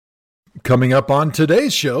Coming up on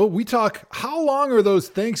today's show, we talk how long are those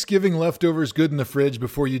Thanksgiving leftovers good in the fridge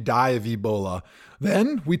before you die of Ebola?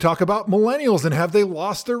 Then we talk about millennials and have they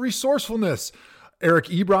lost their resourcefulness? Eric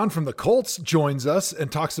Ebron from the Colts joins us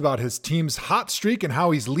and talks about his team's hot streak and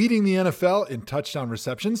how he's leading the NFL in touchdown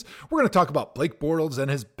receptions. We're going to talk about Blake Bortles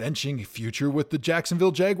and his benching future with the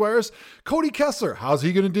Jacksonville Jaguars. Cody Kessler, how's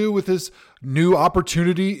he going to do with his new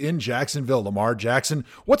opportunity in Jacksonville? Lamar Jackson,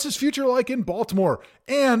 what's his future like in Baltimore?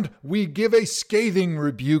 And we give a scathing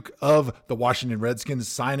rebuke of the Washington Redskins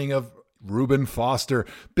signing of Reuben Foster.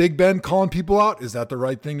 Big Ben calling people out. Is that the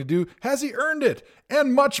right thing to do? Has he earned it?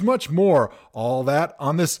 And much, much more. All that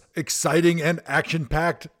on this exciting and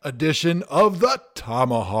action-packed edition of the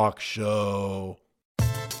Tomahawk Show.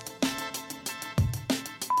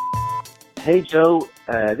 Hey, Joe.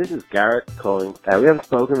 This is Garrett calling. We haven't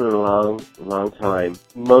spoken in a long time,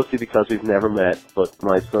 mostly because we've never met, but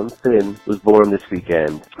my son Finn was born this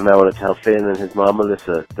weekend, and I want to tell Finn and his mom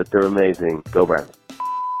Melissa that they're amazing. Go Browns.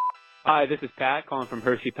 Hi, this is Pat calling from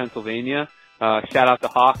Hershey, Pennsylvania. Shout out to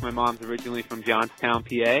Hawk. My mom's originally from Johnstown,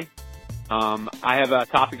 PA. I have a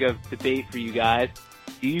topic of debate for you guys.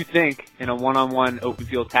 Do you think in a one-on-one open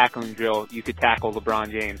field tackling drill you could tackle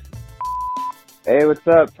LeBron James? Hey, what's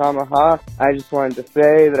up, Tomahawk? I just wanted to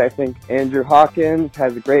say that I think Andrew Hawkins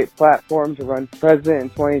has a great platform to run for president in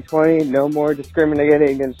 2020. No more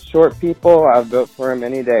discriminating against short people. I'll vote for him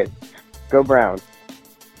any day. Go Browns.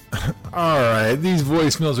 All right, these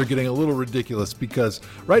voicemails are getting a little ridiculous because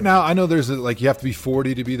right now I know there's you have to be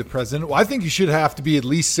 40 to be the president. Well, I think you should have to be at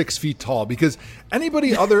least 6 feet tall because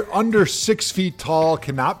anybody under 6 feet tall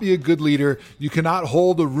cannot be a good leader. You cannot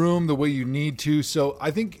hold a room the way you need to. So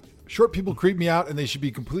I think short people creep me out and they should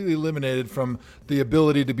be completely eliminated from the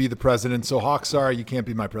ability to be the president. So Hawk, sorry, you can't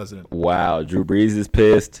be my president. Wow, Drew Brees is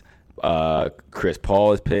pissed. Chris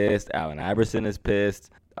Paul is pissed. Allen Iverson is pissed.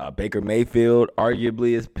 Baker Mayfield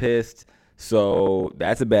arguably is pissed. So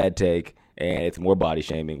that's a bad take, and it's more body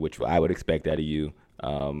shaming, which I would expect out of you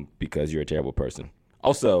because you're a terrible person.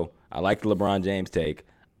 Also, I like the LeBron James take.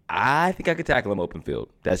 I think I could tackle him open field.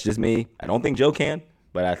 That's just me. I don't think Joe can,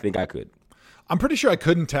 but I think I could. I'm pretty sure I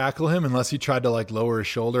couldn't tackle him unless he tried to lower his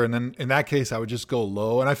shoulder. And then in that case, I would just go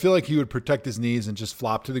low. And I feel like he would protect his knees and just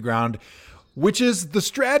flop to the ground, which is the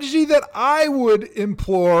strategy that I would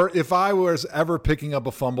implore if I was ever picking up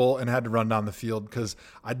a fumble and had to run down the field, because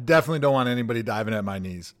I definitely don't want anybody diving at my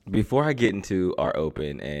knees. Before I get into our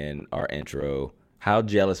open and our intro, how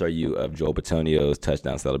jealous are you of Joel Bitonio's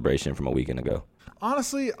touchdown celebration from a weekend ago?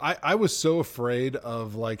 Honestly, I was so afraid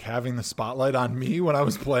of having the spotlight on me when I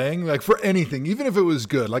was playing, for anything, even if it was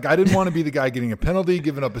good. I didn't want to be the guy getting a penalty,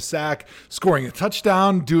 giving up a sack, scoring a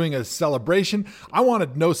touchdown, doing a celebration. I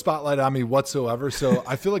wanted no spotlight on me whatsoever. So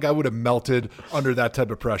I feel like I would have melted under that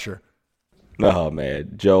type of pressure. Oh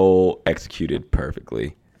man, Joel executed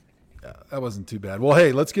perfectly. Yeah, that wasn't too bad. Well,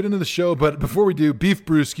 hey, let's get into the show. But before we do, Beef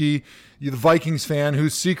Brewski, you the Vikings fan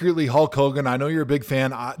who's secretly Hulk Hogan. I know you're a big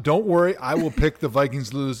fan. Don't worry. I will pick the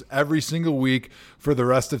Vikings lose every single week for the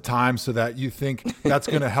rest of time so that you think that's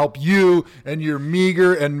going to help you and your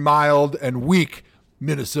meager and mild and weak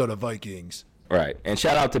Minnesota Vikings. Right. And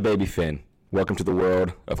shout out to Baby Finn. Welcome to the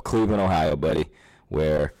world of Cleveland, Ohio, buddy,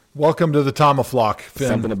 where welcome to the Tomahawk, Finn.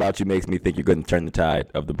 Something about you makes me think you're going to turn the tide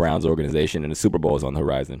of the Browns organization and the Super Bowl is on the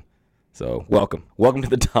horizon. So welcome to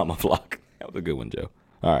the Tomahawk. That was a good one, Joe.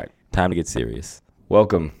 All right, time to get serious.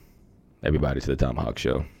 Welcome, everybody, to the Tomahawk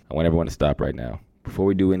Show. I want everyone to stop right now. Before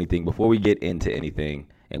we do anything, before we get into anything,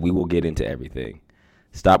 and we will get into everything,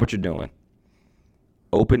 stop what you're doing.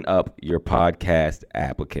 Open up your podcast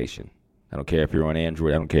application. I don't care if you're on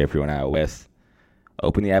Android. I don't care if you're on iOS.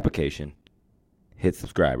 Open the application. Hit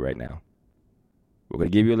subscribe right now. We're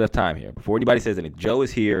going to give you a little time here. Before anybody says anything, Joe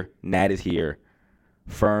is here. Nat is here.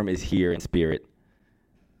 Firm is here in spirit.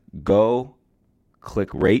 Go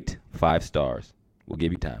click rate 5 stars. We'll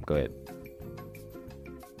give you time. Go ahead.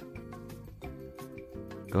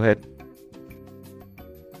 Go ahead.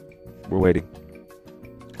 We're waiting.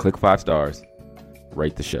 Click 5 stars.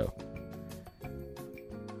 Rate the show.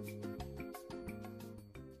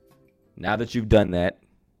 Now that you've done that,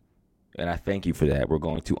 and I thank you for that, we're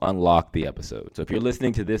going to unlock the episode. So if you're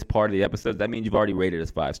listening to this part of the episode, that means you've already rated us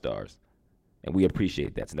 5 stars. And we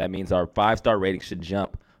appreciate that. So that means our 5-star rating should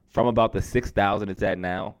jump from about the 6,000 it's at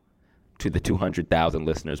now to the 200,000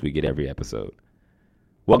 listeners we get every episode.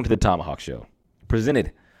 Welcome to the Tomahawk Show,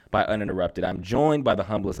 presented by Uninterrupted. I'm joined by the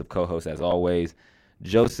humblest of co-hosts, as always,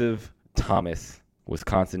 Joseph Thomas,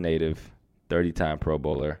 Wisconsin native, 30-time Pro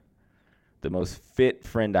Bowler, the most fit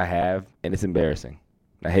friend I have, and it's embarrassing.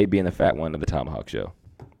 I hate being the fat one of the Tomahawk Show.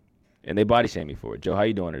 And they body shame me for it. Joe, how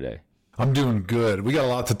you doing today? I'm doing good. We got a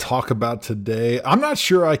lot to talk about today. I'm not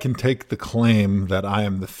sure I can take the claim that I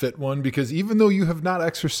am the fit one because even though you have not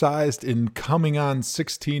exercised in coming on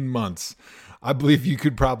 16 months, I believe you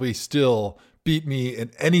could probably still beat me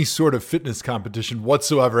in any sort of fitness competition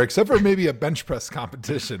whatsoever, except for maybe a bench press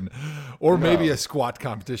competition or maybe a squat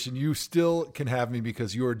competition. You still can have me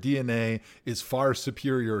because your DNA is far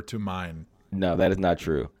superior to mine. No, that is not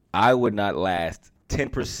true. I would not last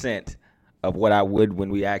 10% of what I would when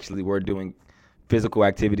we actually were doing physical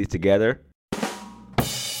activities together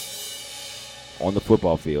on the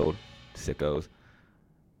football field, sickos,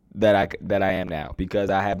 that I am now, because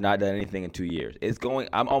I have not done anything in 2 years.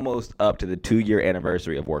 I'm almost up to the 2-year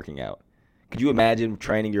anniversary of working out. Could you imagine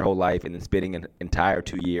training your whole life and then spending an entire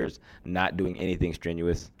 2 years not doing anything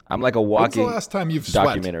strenuous? I'm like a walking When's the last time you've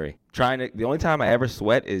documentary. The only time I ever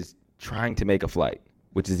sweat is trying to make a flight,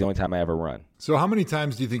 which is the only time I ever run. So how many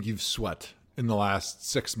times do you think you've sweat in the last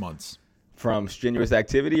 6 months? From strenuous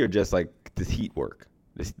activity or just like this heat work?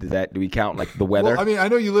 Do we count like the weather? Well, I mean, I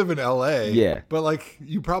know you live in LA. Yeah. But like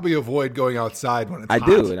you probably avoid going outside when it's I hot.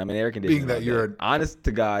 do, and I'm an air conditioner. Being that you're honest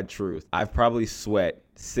to God truth, I've probably sweat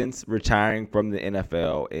since retiring from the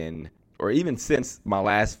NFL or even since my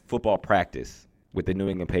last football practice with the New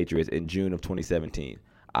England Patriots in June of 2017.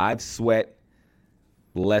 I've sweat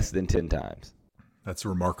less than 10 times. That's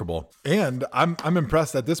remarkable. And I'm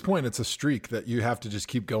impressed. At this point, it's a streak that you have to just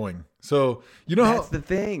keep going. So, you know That's the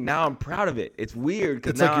thing. Now I'm proud of it. It's weird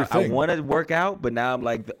because now like I want to work out, but now I'm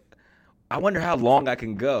like, I wonder how long I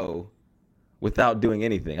can go without doing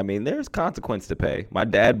anything. I mean, there's consequence to pay. My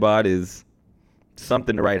dad bod is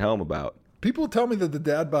something to write home about. People tell me that the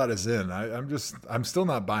dad bod is in. I'm still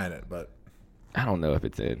not buying it, but I don't know if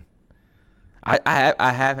it's in. I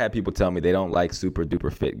have had people tell me they don't like super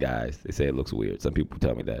duper fit guys. They say it looks weird. Some people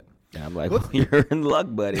tell me that. And I'm like, well, you're in luck,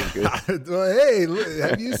 buddy. Well, hey,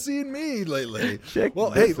 have you seen me lately?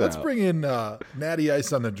 Let's bring in Natty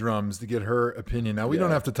Ice on the drums to get her opinion. Now, we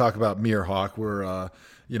don't have to talk about me or Hawk. We're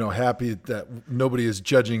happy that nobody is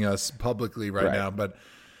judging us publicly right now. But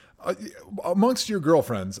amongst your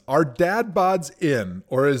girlfriends, are dad bods in,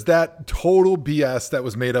 or is that total BS that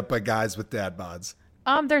was made up by guys with dad bods?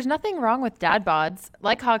 There's nothing wrong with dad bods.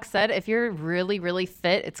 Like Hawk said, if you're really, really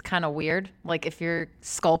fit, it's kind of weird. Like if you're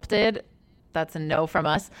sculpted, that's a no from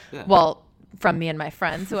us. Yeah. Well, from me and my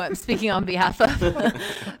friends, who I'm speaking on behalf of.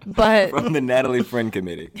 But from the Natalie Friend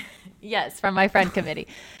Committee. Yes, from my friend committee.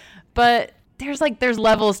 But there's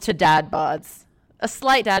levels to dad bods. A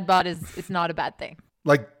slight dad bod is not a bad thing.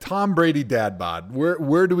 Like Tom Brady dad bod.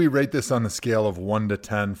 Where do we rate this on the scale of 1 to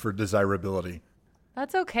 10 for desirability?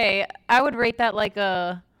 That's okay. I would rate that like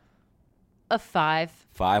a 5.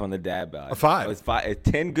 5 on the dad bod. A 5. Is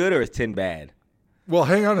 10 good or is 10 bad? Well,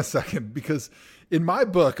 hang on a second, because in my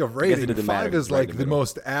book of rating, 5 is like the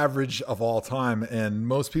most average of all time, and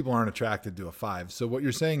most people aren't attracted to a 5. So what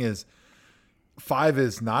you're saying is 5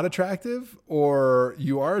 is not attractive, or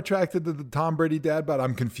you are attracted to the Tom Brady dad bod?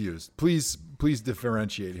 I'm confused. Please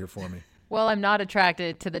differentiate here for me. Well, I'm not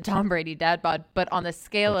attracted to the Tom Brady dad bod, but on the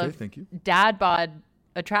scale of dad bod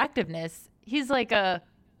attractiveness, he's like a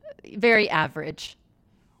very average.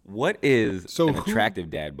 What is an attractive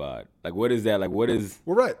dad bod? Like, what is that? Like, what is?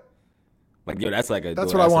 Well, right. Like, that's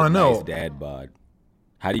what I want to know. Nice dad bod.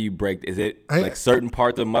 How do you break? Is it like certain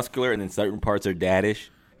parts are muscular and then certain parts are daddish?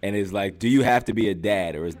 And it's like, do you have to be a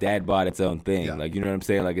dad, or is dad bod its own thing? Yeah. Like, you know what I'm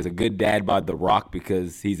saying? Like, is a good dad bod The Rock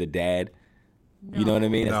because he's a dad? No. You know what I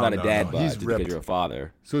mean? It's not a dad bod just because you're a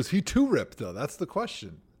father. So is he too ripped, though? That's the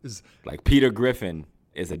question. Like Peter Griffin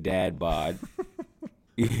is a dad bod.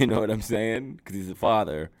 You know what I'm saying? Because he's a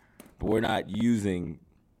father. But we're not using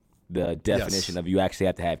the definition of you actually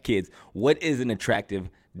have to have kids. What is an attractive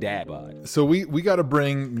dad bod? So we got to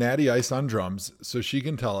bring Natty Ice on drums so she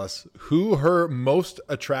can tell us who her most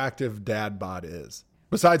attractive dad bod is.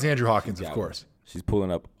 Besides Andrew Hawkins, of course. She's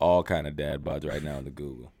pulling up all kind of dad bods right now on the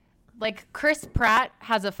Google. Like Chris Pratt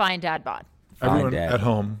has a fine dad bod. Everyone at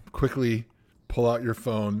home, quickly pull out your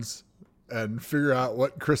phones and figure out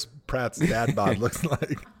what Chris Pratt's dad bod looks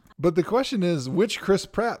like. But the question is, which Chris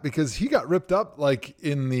Pratt? Because he got ripped up like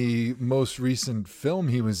in the most recent film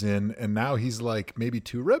he was in, and now he's like maybe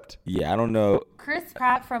too ripped. Yeah, I don't know. Chris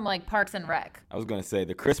Pratt from like Parks and Rec. I was going to say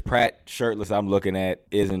the Chris Pratt shirtless I'm looking at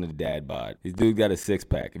isn't a dad bod. This dude got a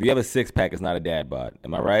 6-pack. If you have a 6-pack, it's not a dad bod.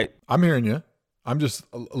 Am I right? I'm hearing you. I'm just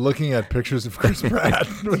looking at pictures of Chris Pratt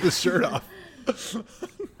with his shirt off.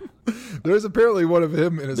 There's apparently one of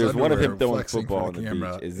him in his underwear. There's one of him throwing football on the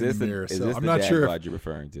beach. Is this the dad bod you're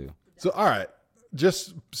referring to? So, all right,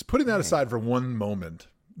 just putting that aside for one moment,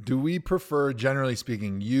 do we prefer, generally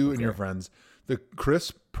speaking, you and your friends, the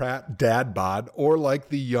Chris Pratt dad bod, or like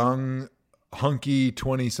the young, hunky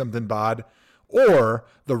 20-something bod, or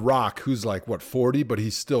The Rock, who's like, 40, but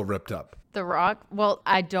he's still ripped up? The Rock? Well,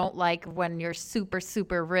 I don't like when you're super,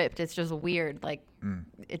 super ripped. It's just weird. Like,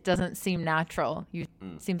 it doesn't seem natural.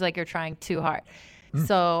 Seems like you're trying too hard.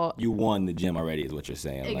 So you won the gym already is what you're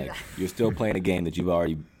saying. Exactly. Like, you're still playing a game that you've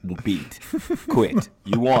already beat. Quit.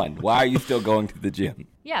 You won. Why are you still going to the gym?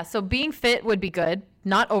 yeah, so being fit would be good.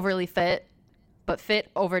 Not overly fit, but fit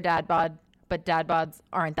over dad bod. But dad bods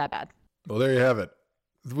aren't that bad. Well, there you have it.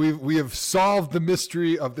 We have solved the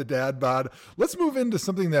mystery of the dad bod. Let's move into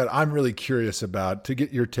something that I'm really curious about to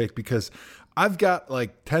get your take, because I've got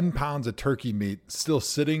like 10 pounds of turkey meat still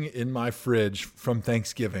sitting in my fridge from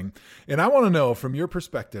Thanksgiving. And I want to know, from your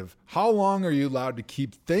perspective, how long are you allowed to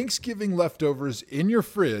keep Thanksgiving leftovers in your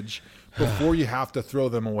fridge before you have to throw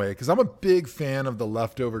them away? Because I'm a big fan of the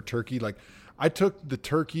leftover turkey. Like, I took the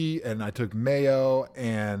turkey and I took mayo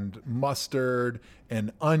and mustard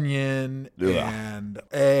and onion and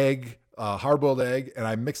egg, hard-boiled egg, and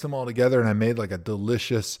I mixed them all together and I made like a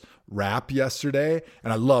delicious wrap yesterday,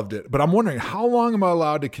 and I loved it. But I'm wondering, how long am I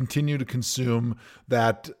allowed to continue to consume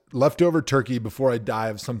that leftover turkey before I die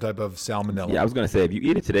of some type of salmonella? Yeah, I was going to say, if you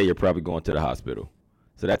eat it today, you're probably going to the hospital.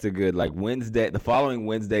 So that's a good, like, Wednesday. The following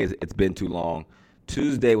Wednesday, it's been too long.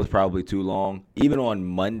 Tuesday was probably too long. Even on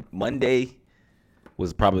Monday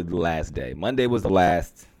was probably the last day. Monday was the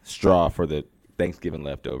last straw for the Thanksgiving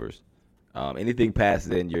leftovers. Anything past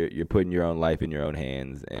then, you're putting your own life in your own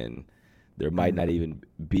hands, and there might not even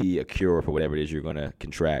be a cure for whatever it is you're going to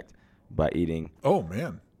contract by eating. Oh,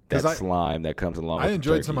 man. That slime that comes along with I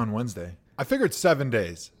enjoyed turkey. some on Wednesday. I figured 7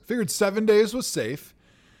 days. Figured 7 days was safe.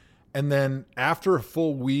 And then after a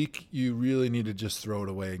full week, you really need to just throw it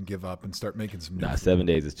away and give up and start making some new food. 7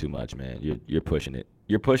 days is too much, man. You're pushing it.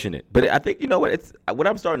 You're pushing it. But I think, you know what? It's what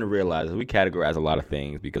I'm starting to realize is we categorize a lot of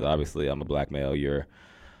things, because obviously I'm a black male, you're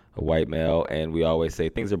a white male, and we always say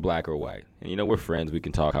things are black or white. And, you know, we're friends. We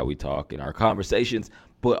can talk how we talk in our conversations.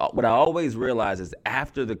 But what I always realize is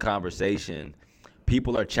after the conversation,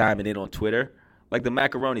 people are chiming in on Twitter, like the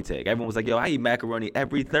macaroni take. Everyone was like, yo, I eat macaroni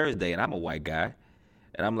every Thursday, and I'm a white guy.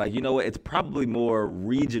 And I'm like, you know what? It's probably more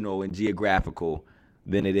regional and geographical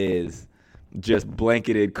than it is just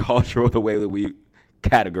blanketed cultural the way that we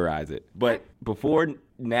categorize it. But before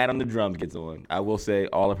Nat on the drums gets on, I will say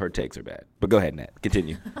all of her takes are bad. But go ahead, Nat.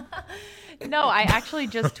 Continue. No, I actually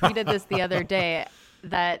just tweeted this the other day,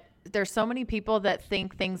 that there's so many people that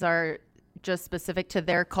think things are just specific to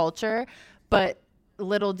their culture, but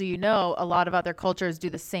little do you know, a lot of other cultures do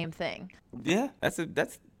the same thing. Yeah, that's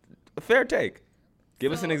a fair take.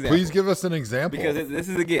 Give us an example. Please give us an example. Because this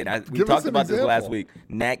is, again, we talked about this last week.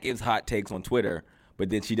 Nat gives hot takes on Twitter, but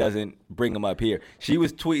then she doesn't bring them up here. She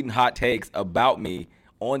was tweeting hot takes about me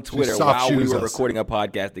on Twitter while we were recording a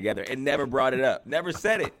podcast together and never brought it up. Never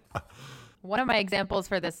said it. One of my examples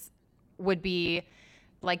for this would be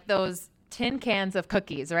like those tin cans of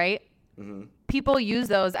cookies, right? Mm-hmm. People use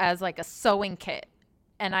those as like a sewing kit.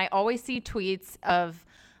 And I always see tweets of,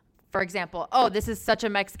 for example, oh, this is such a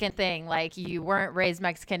Mexican thing. Like, you weren't raised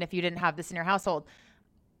Mexican if you didn't have this in your household.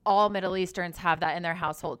 All Middle Easterns have that in their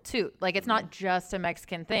household too. Like, it's not just a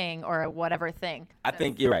Mexican thing or a whatever thing. I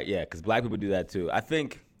think you're right, yeah, because black people do that too. I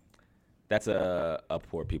think that's a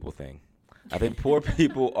poor people thing. I think poor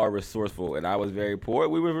people are resourceful, and I was very poor.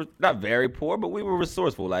 We were not very poor, but we were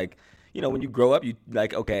resourceful. Like, you know, when you grow up, you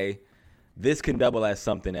like, okay, this can double as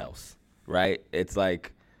something else, right? It's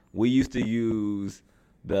like we used to use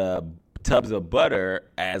the tubs of butter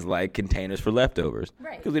as like containers for leftovers,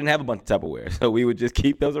 right? Because we didn't have a bunch of Tupperware, so we would just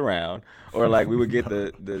keep those around, or like we would get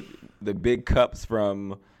the big cups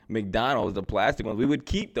from McDonald's, the plastic ones. We would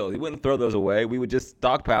keep those. We wouldn't throw those away. We would just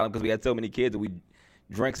stockpile them because we had so many kids and we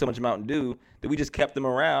drank so much Mountain Dew that we just kept them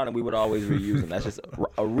around, and we would always reuse them. That's just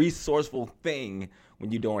a resourceful thing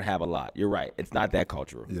when you don't have a lot. You're right. It's not that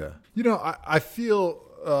cultural. Yeah. You know, I feel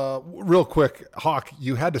real quick, Hawk,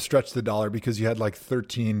 you had to stretch the dollar because you had like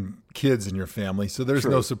 13 kids in your family. So there's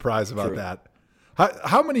no surprise about that.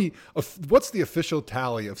 How many, what's the official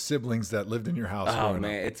tally of siblings that lived in your house? Oh,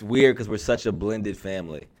 man, it's weird because we're such a blended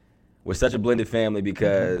family. We're such a blended family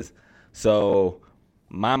because, so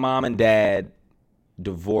my mom and dad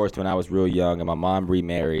divorced when I was real young, and my mom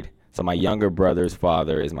remarried. So my younger brother's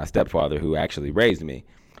father is my stepfather, who actually raised me.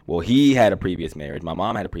 Well, he had a previous marriage. My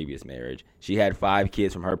mom had a previous marriage. She had 5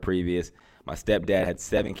 kids from her previous. My stepdad had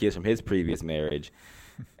 7 kids from his previous marriage.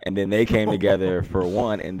 And then they came together for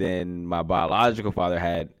one. And then my biological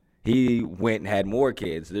father he went and had more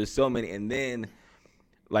kids. There's so many. And then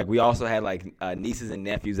like we also had like nieces and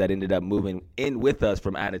nephews that ended up moving in with us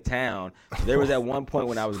from out of town. So there was at one point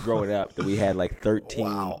when I was growing up that we had like 13,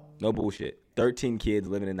 no bullshit, 13 kids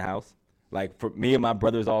living in the house. Like for me and my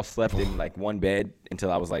brothers all slept in like one bed until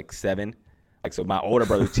I was like 7. Like so my older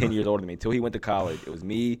brother was 10 years older than me. Until he went to college, it was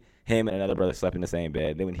me, him, and another brother slept in the same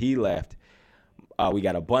bed. Then when he left, we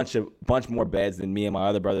got a bunch more beds than me and my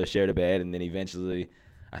other brother shared a bed. And then eventually,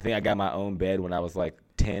 I think I got my own bed when I was like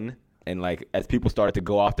 10. And, like, as people started to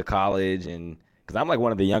go off to college, and because I'm, like,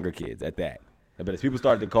 one of the younger kids at that. But as people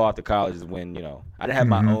started to go off to college is when, you know, I didn't have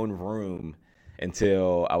my own room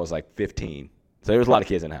until I was, like, 15. So there was a lot of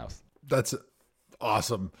kids in the house. That's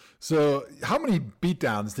awesome. So how many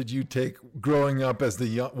beatdowns did you take growing up as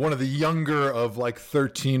one of the younger of, like,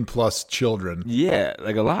 13-plus children? Yeah,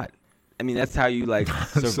 like, a lot. I mean, that's how you, like,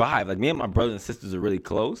 survive. Like, me and my brothers and sisters are really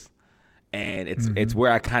close. And it's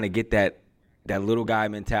where I kind of get that little guy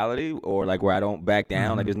mentality, or like where I don't back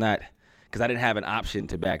down. Like it's not, because I didn't have an option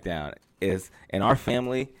to back down. Is in our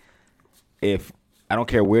family, if I don't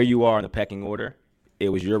care where you are in the pecking order, it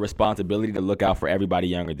was your responsibility to look out for everybody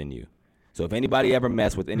younger than you. So if anybody ever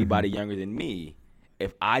messed with anybody younger than me,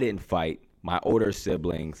 if I didn't fight, my older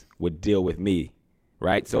siblings would deal with me,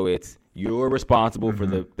 right? So it's you're responsible for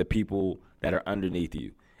the people that are underneath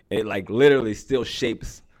you. It like literally still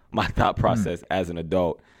shapes my thought process as an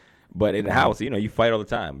adult. But in the house, you know, you fight all the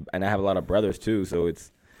time. And I have a lot of brothers, too. So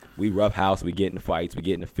we rough house. We get in fights. We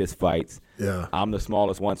get into fist fights. Yeah. I'm the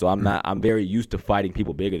smallest one. So I'm very used to fighting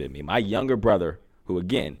people bigger than me. My younger brother, who,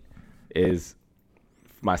 again, is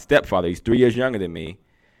my stepfather. He's 3 years younger than me.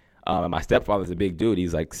 And my stepfather's a big dude.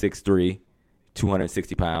 He's like 6'3",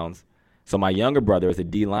 260 pounds. So my younger brother is a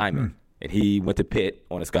D lineman. And he went to Pitt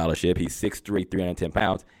on a scholarship. He's 6'3", 310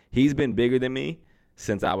 pounds. He's been bigger than me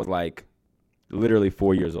since I was like literally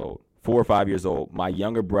 4 or 5 years old. My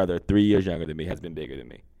younger brother, 3 years younger than me, has been bigger than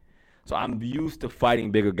me. So I'm used to fighting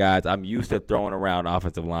bigger guys. I'm used to throwing around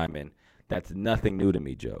offensive linemen. That's nothing new to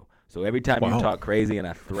me, Joe. So every time you talk crazy and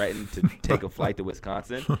I threaten to take a flight to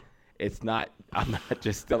Wisconsin, I'm not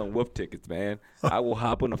just selling wolf tickets, man. I will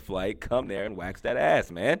hop on a flight, come there, and wax that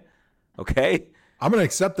ass, man. Okay? I'm going to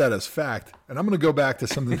accept that as fact. And I'm going to go back to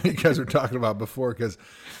something that you guys were talking about before, because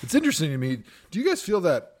it's interesting to me. Do you guys feel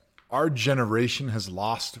that our generation has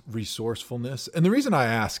lost resourcefulness? And the reason I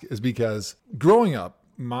ask is because growing up,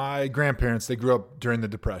 my grandparents, they grew up during the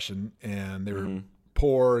Depression, and they were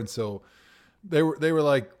poor. And so they were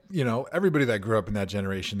like, you know, everybody that grew up in that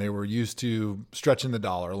generation, they were used to stretching the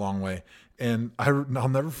dollar a long way. And I'll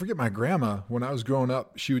never forget my grandma, when I was growing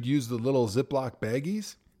up, she would use the little Ziploc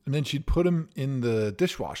baggies, and then she'd put them in the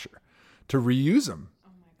dishwasher to reuse them.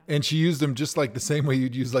 And she used them just like the same way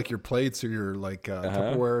you'd use like your plates or your like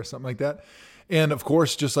Tupperware or something like that. And of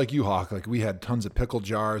course, just like you, Hawk, like we had tons of pickle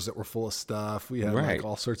jars that were full of stuff. We had like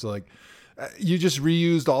all sorts of like, you just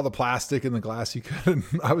reused all the plastic and the glass you could. And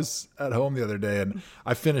I was at home the other day and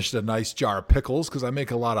I finished a nice jar of pickles because I make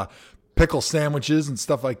a lot of pickle sandwiches and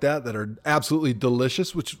stuff like that are absolutely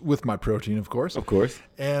delicious, which with my protein, of course. Of course.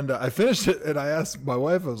 And I finished it and I asked my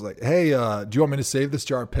wife, I was like, hey, do you want me to save this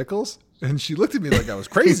jar of pickles? And she looked at me like I was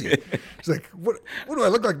crazy. She's like, what do I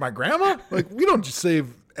look like, my grandma? Like, we don't just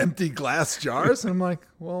save empty glass jars. And I'm like,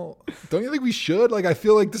 well, don't you think we should? Like, I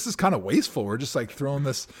feel like this is kind of wasteful. We're just like throwing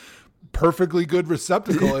this perfectly good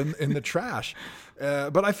receptacle in the trash.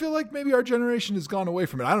 But I feel like maybe our generation has gone away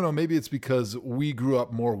from it. I don't know. Maybe it's because we grew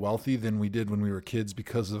up more wealthy than we did when we were kids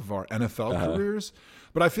because of our NFL careers.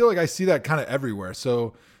 But I feel like I see that kind of everywhere.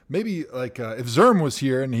 So maybe like if Zerm was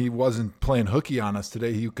here and he wasn't playing hooky on us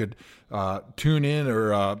today, he could tune in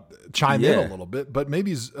or chime in a little bit. But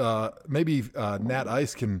maybe Nat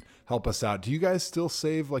Ice can help us out. Do you guys still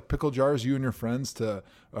save like pickle jars, you and your friends, to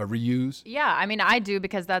reuse? Yeah, I mean, I do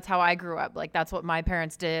because that's how I grew up. Like that's what my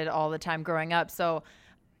parents did all the time growing up. So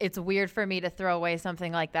it's weird for me to throw away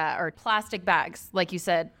something like that, or plastic bags, like you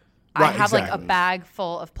said. Right, I have like a bag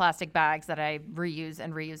full of plastic bags that I reuse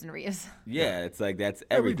and reuse and reuse. Yeah, it's like that's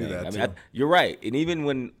everything. You're right. And even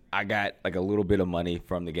when I got like a little bit of money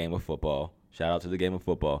from the game of football, shout out to the game of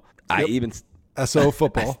football, I even SO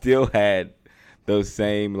football, I still had those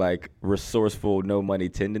same like resourceful, no money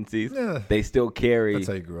tendencies. Yeah. They still carry. That's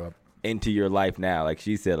how you grew up. Into your life now. Like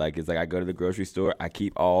she said, like it's like I go to the grocery store, I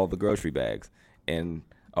keep all the grocery bags and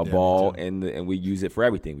a ball, and we use it for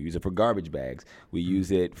everything. We use it for garbage bags. We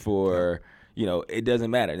use it for, it doesn't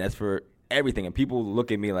matter. That's for everything. And people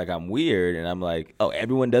look at me like I'm weird, and I'm like, oh,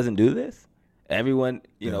 everyone doesn't do this? Everyone,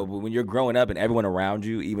 when you're growing up and everyone around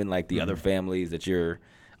you, even like the other families that you're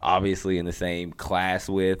obviously in the same class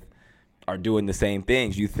with, are doing the same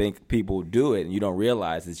things. You think people do it, and you don't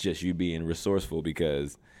realize it's just you being resourceful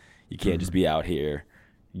because you can't just be out here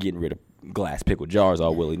getting rid of glass pickle jars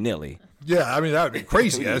all willy-nilly. Yeah, I mean, that would be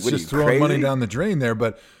crazy. That's What are just you, throwing crazy? money down the drain there.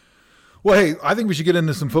 But, well, hey, I think we should get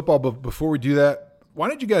into some football. But before we do that, why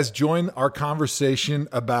don't you guys join our conversation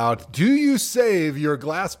about, do you save your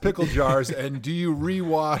glass pickle jars and do you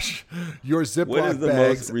rewash your Ziploc What is the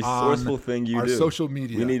bags most resourceful thing you our do? social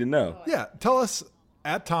media? We need to know. Yeah, tell us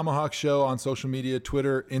at Tomahawk Show on social media,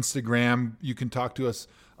 Twitter, Instagram. You can talk to us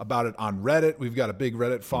about it on Reddit. We've got a big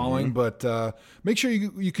Reddit following, but make sure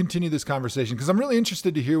you continue this conversation because I'm really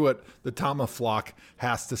interested to hear what the Tama flock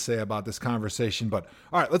has to say about this conversation. But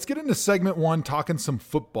all right, let's get into segment 1, talking some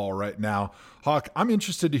football right now. Hawk, I'm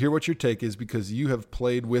interested to hear what your take is because you have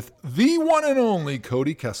played with the one and only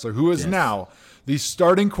Cody Kessler, who is now the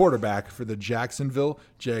starting quarterback for the Jacksonville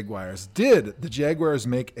Jaguars. Did the Jaguars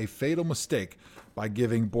make a fatal mistake by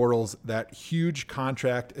giving Bortles that huge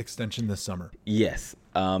contract extension this summer? Yes,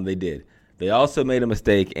 they did. They also made a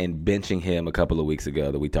mistake in benching him a couple of weeks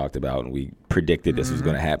ago that we talked about, and we predicted this was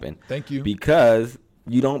going to happen. Thank you. Because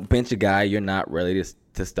you don't bench a guy you're not ready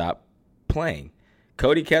to stop playing.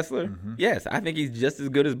 Cody Kessler, yes, I think he's just as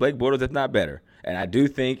good as Blake Bortles, if not better. And I do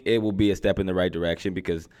think it will be a step in the right direction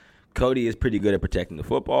because Cody is pretty good at protecting the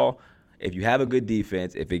football. If you have a good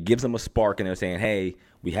defense, if it gives them a spark and they're saying, hey,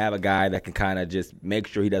 we have a guy that can kind of just make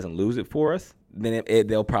sure he doesn't lose it for us, then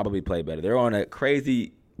they'll probably play better. They're on a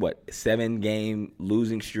crazy, 7-game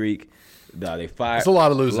losing streak. They fired. It's a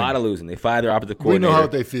lot of losing. A lot of losing. They fired their offensive We coordinator. know how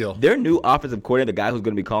they feel. Their new offensive coordinator, the guy who's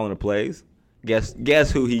going to be calling the plays,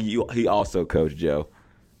 guess who he also coached, Joe?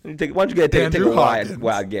 Why don't you take a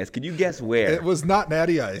wild guess? Can you guess where? It was not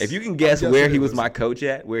Natty Ice. If you can guess where he was my coach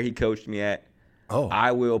at, where he coached me at,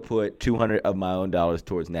 I will put $200 of my own dollars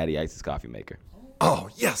towards Natty Ice's coffee maker. Oh,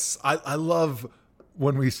 yes. I love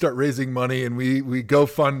when we start raising money and we go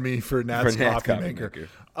fund me for Nat's coffee maker.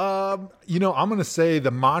 I'm going to say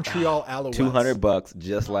the Montreal Alouettes. $200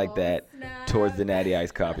 just like that towards the Natty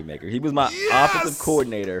Ice coffee maker. He was my offensive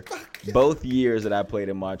coordinator both years that I played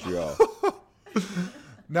in Montreal.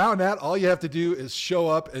 Now, Nat, all you have to do is show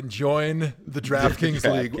up and join the DraftKings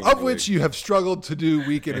League, of which you have struggled to do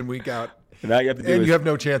week in and week out. And all you have to do and you have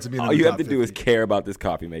no chance of being. All you have to do is care about this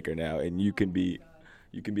coffee maker now, and you can be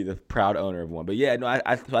the proud owner of one. But yeah, no,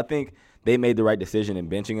 I think they made the right decision in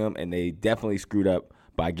benching him, and they definitely screwed up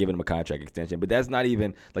by giving him a contract extension. But that's not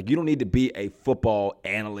even you don't need to be a football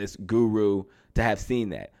analyst guru to have seen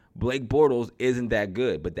that. Blake Bortles isn't that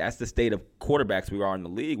good, but that's the state of quarterbacks we are in the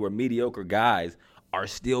league, where mediocre guys are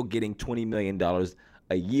still getting $20 million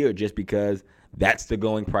a year just because that's the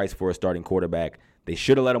going price for a starting quarterback. They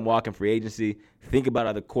should have let him walk in free agency. Think about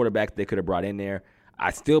other quarterbacks they could have brought in there.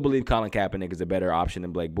 I still believe Colin Kaepernick is a better option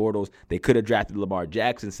than Blake Bortles. They could have drafted Lamar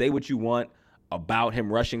Jackson. Say what you want about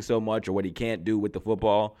him rushing so much or what he can't do with the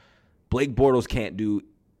football. Blake Bortles can't do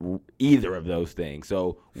either of those things.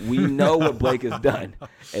 So we know what Blake has done.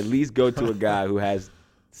 At least go to a guy who has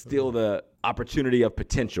still the opportunity of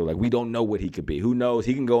potential. We don't know what he could be. Who knows?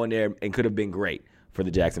 He can go in there and could have been great for the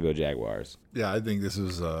Jacksonville Jaguars. Yeah, I think this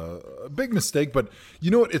is a big mistake. But you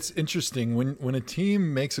know what? It's interesting. When a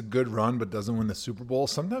team makes a good run but doesn't win the Super Bowl,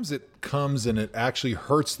 sometimes it comes and it actually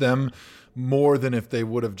hurts them more than if they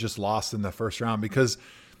would have just lost in the first round. Because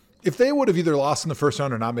if they would have either lost in the first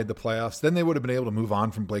round or not made the playoffs, then they would have been able to move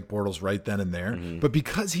on from Blake Bortles right then and there. Mm-hmm. But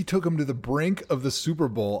because he took them to the brink of the Super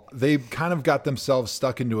Bowl, they kind of got themselves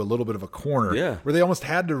stuck into a little bit of a corner where they almost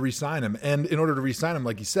had to re-sign him. And in order to re-sign him,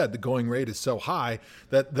 like you said, the going rate is so high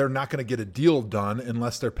that they're not going to get a deal done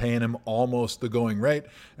unless they're paying him almost the going rate.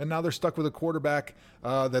 And now they're stuck with a quarterback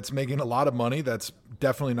that's making a lot of money. That's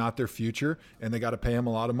definitely not their future, and they got to pay him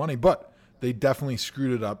a lot of money. But they definitely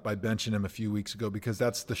screwed it up by benching him a few weeks ago because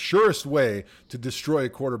that's the surest way to destroy a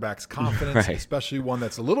quarterback's confidence, especially one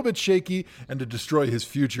that's a little bit shaky, and to destroy his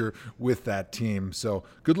future with that team. So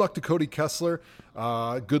good luck to Cody Kessler.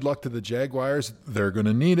 Good luck to the Jaguars. They're going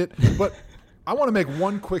to need it. But I want to make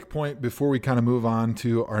one quick point before we kind of move on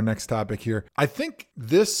to our next topic here. I think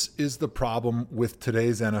this is the problem with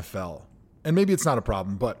today's NFL. And maybe it's not a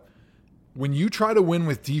problem, but when you try to win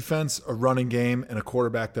with defense, a running game, and a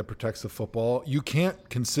quarterback that protects the football, you can't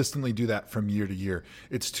consistently do that from year to year.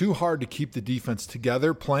 It's too hard to keep the defense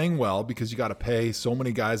together playing well because you got to pay so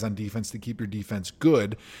many guys on defense to keep your defense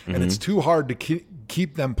good. Mm-hmm. And it's too hard to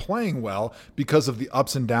keep them playing well because of the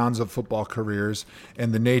ups and downs of football careers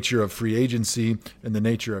and the nature of free agency and the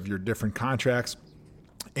nature of your different contracts.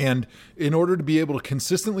 And in order to be able to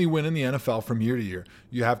consistently win in the NFL from year to year,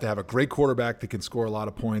 you have to have a great quarterback that can score a lot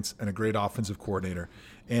of points and a great offensive coordinator.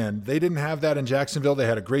 And they didn't have that in Jacksonville. They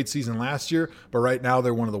had a great season last year, but right now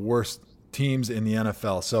they're one of the worst teams in the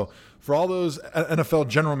NFL. So for all those NFL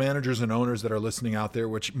general managers and owners that are listening out there,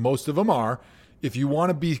 which most of them are, if you want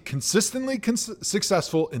to be consistently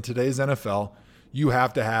successful in today's NFL, you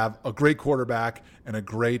have to have a great quarterback and a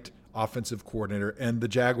great offensive coordinator. And the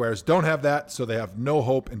Jaguars don't have that, so they have no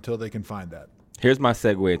hope until they can find that. Here's my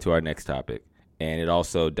segue into our next topic, and it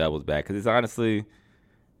also doubles back because it's honestly,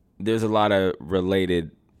 there's a lot of related,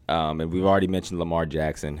 and we've already mentioned Lamar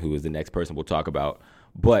Jackson, who is the next person we'll talk about.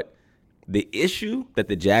 But the issue that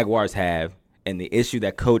the Jaguars have and the issue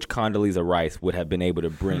that Coach Condoleezza Rice would have been able to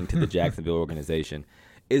bring to the Jacksonville organization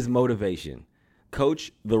is motivation.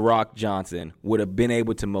 Coach The Rock Johnson would have been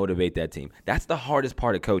able to motivate that team. That's the hardest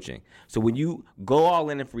part of coaching. So when you go all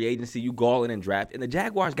in free agency, you go all in draft, and the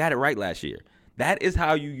Jaguars got it right last year. That is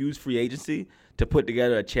how you use free agency to put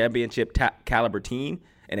together a championship caliber team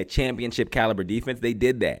and a championship caliber defense. They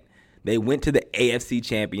did that. They went to the AFC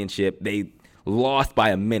Championship. They lost by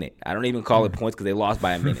a minute. I don't even call it points because they lost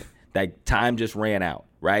by a minute. That time just ran out,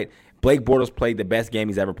 right? Blake Bortles played the best game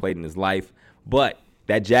he's ever played in his life, but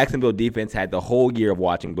that Jacksonville defense had the whole year of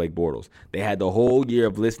watching Blake Bortles. They had the whole year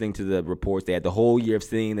of listening to the reports. They had the whole year of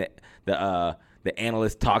seeing the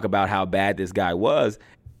analysts talk about how bad this guy was,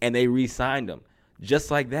 and they re-signed him.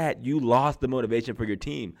 Just like that, you lost the motivation for your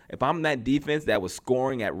team. If I'm that defense that was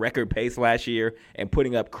scoring at record pace last year and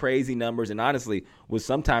putting up crazy numbers and honestly was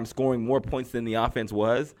sometimes scoring more points than the offense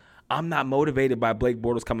was, I'm not motivated by Blake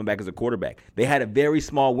Bortles coming back as a quarterback. They had a very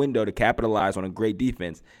small window to capitalize on a great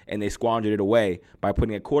defense, and they squandered it away by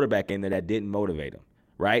putting a quarterback in there that didn't motivate them,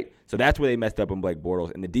 right? So that's where they messed up on Blake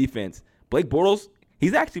Bortles. And the defense, Blake Bortles,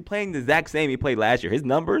 he's actually playing the exact same he played last year. His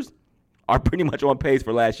numbers are pretty much on pace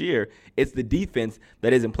for last year. It's the defense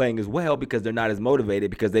that isn't playing as well because they're not as motivated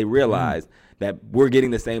because they realize that we're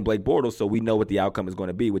getting the same Blake Bortles, so we know what the outcome is going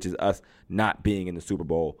to be, which is us not being in the Super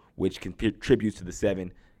Bowl, which contributes to the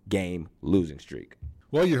 7-game losing streak.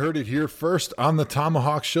 Well, you heard it here first on the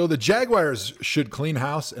Tomahawk Show. The Jaguars should clean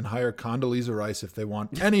house and hire Condoleezza Rice if they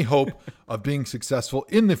want any hope of being successful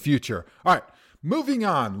in the future. All right, moving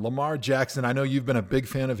on. Lamar Jackson, I know you've been a big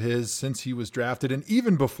fan of his since he was drafted, and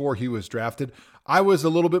even before he was drafted. I was a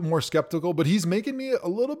little bit more skeptical, but he's making me a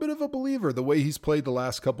little bit of a believer the way he's played the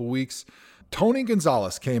last couple weeks. Tony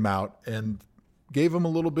Gonzalez came out and gave him a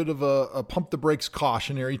little bit of a pump the brakes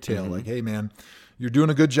cautionary tale. Like, hey, man, you're doing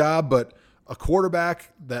a good job, but a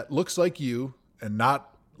quarterback that looks like you and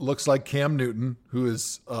not looks like Cam Newton, who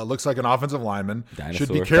is looks like an offensive lineman, should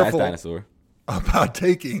be careful about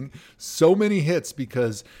taking so many hits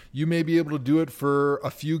because you may be able to do it for a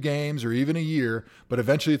few games or even a year, but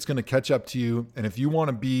eventually it's going to catch up to you. And if you want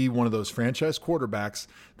to be one of those franchise quarterbacks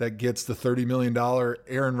that gets the $30 million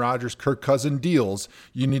Aaron Rodgers, Kirk Cousins deals,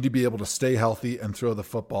 you need to be able to stay healthy and throw the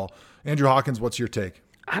football. Andrew Hawkins, what's your take?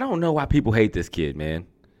 I don't know why people hate this kid, man.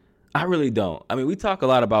 I really don't. I mean, we talk a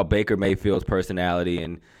lot about Baker Mayfield's personality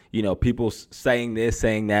and, you know, people saying this,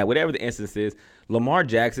 saying that, whatever the instance is. Lamar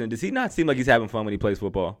Jackson, does he not seem like he's having fun when he plays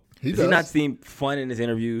football? Does he not seem fun in his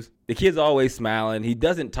interviews? The kid's always smiling. He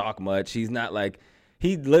doesn't talk much. He's not like,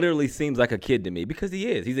 he literally seems like a kid to me because he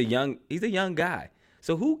is. He's a young guy.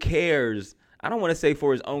 So who cares? I don't want to say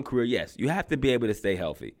for his own career. Yes, you have to be able to stay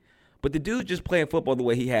healthy. But the dude's just playing football the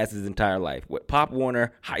way he has his entire life. With Pop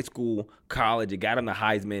Warner, high school, college, it got him the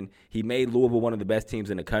Heisman. He made Louisville one of the best teams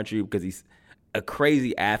in the country because he's a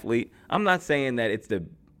crazy athlete. I'm not saying that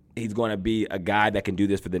he's going to be a guy that can do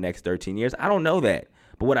this for the next 13 years. I don't know that.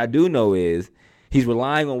 But what I do know is he's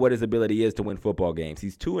relying on what his ability is to win football games.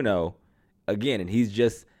 He's 2-0, again, and he's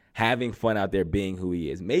just having fun out there being who he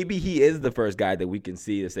is. Maybe he is the first guy that we can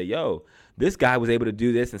see to say, yo, this guy was able to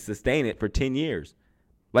do this and sustain it for 10 years.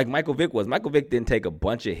 Like Michael Vick was. Michael Vick didn't take a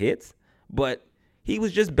bunch of hits, but he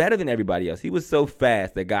was just better than everybody else. He was so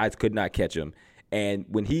fast that guys could not catch him. And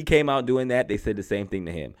when he came out doing that, they said the same thing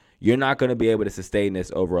to him. You're not going to be able to sustain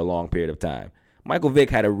this over a long period of time. Michael Vick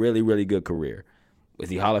had a really, really good career. Was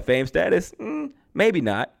he Hall of Fame status? Maybe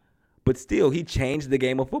not. But still, he changed the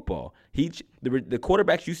game of football. The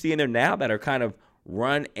quarterbacks you see in there now that are kind of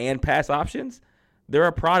run and pass options, they're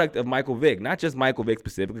a product of Michael Vick, not just Michael Vick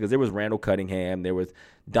specifically, because there was Randall Cunningham, there was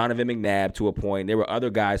Donovan McNabb to a point. There were other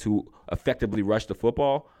guys who effectively rushed the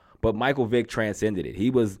football, but Michael Vick transcended it. He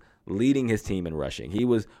was leading his team in rushing. He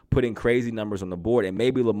was putting crazy numbers on the board, and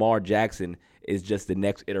maybe Lamar Jackson is just the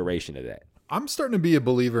next iteration of that. I'm starting to be a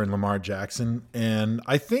believer in Lamar Jackson, and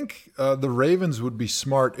I think the Ravens would be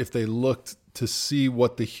smart if they looked to see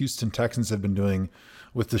what the Houston Texans have been doing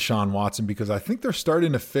with Deshaun Watson, because I think they're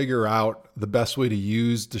starting to figure out the best way to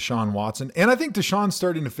use Deshaun Watson. And I think Deshaun's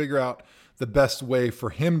starting to figure out the best way for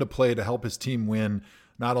him to play to help his team win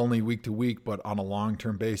not only week to week, but on a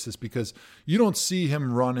long-term basis, because you don't see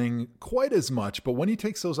him running quite as much. But when he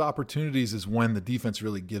takes those opportunities is when the defense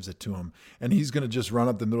really gives it to him. And he's going to just run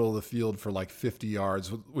up the middle of the field for like 50 yards,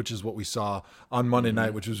 which is what we saw on Monday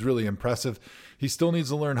night, which was really impressive. He still needs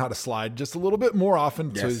to learn how to slide just a little bit more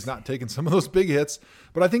often, so he's not taking some of those big hits.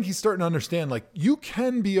 But I think he's starting to understand, like, you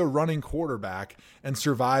can be a running quarterback and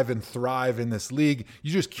survive and thrive in this league.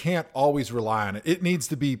 You just can't always rely on it. It needs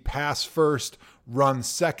to be pass first, run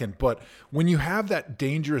second. But when you have that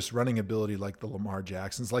dangerous running ability like the Lamar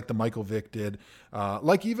Jacksons, like the Michael Vick did,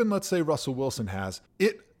 like even, let's say, Russell Wilson has,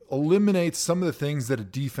 it eliminates some of the things that a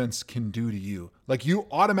defense can do to you. Like, you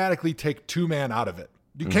automatically take two-man out of it.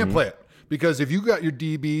 You can't play it. Because if you got your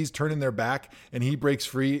DBs turning their back and he breaks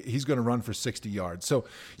free, he's going to run for 60 yards. So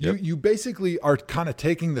you basically are kind of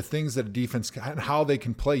taking the things that a defense and how they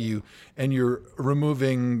can play you, and you're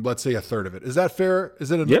removing, let's say, a third of it. Is that fair? Is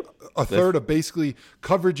it a third of basically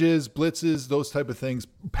coverages, blitzes, those type of things,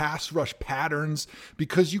 pass rush patterns?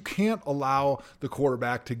 Because you can't allow the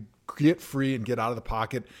quarterback to get free and get out of the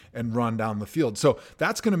pocket and run down the field. So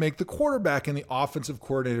that's going to make the quarterback and the offensive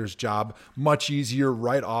coordinator's job much easier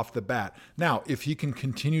right off the bat. Now, if he can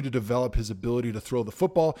continue to develop his ability to throw the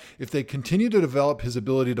football, if they continue to develop his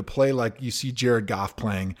ability to play like you see Jared Goff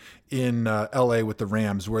playing in LA with the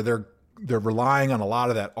Rams, where they're relying on a lot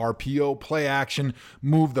of that RPO, play action,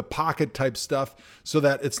 move the pocket type stuff, so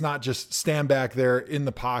that it's not just stand back there in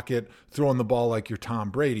the pocket throwing the ball like you're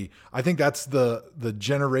Tom Brady. I think that's the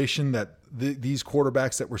generation that these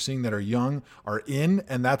quarterbacks that we're seeing that are young are in,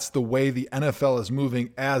 and that's the way the NFL is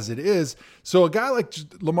moving as it is. So a guy like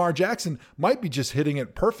Lamar Jackson might be just hitting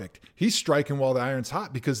it perfect. He's striking while the iron's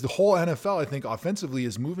hot, because the whole NFL, I think, offensively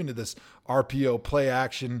is moving to this RPO play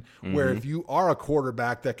action, where if you are a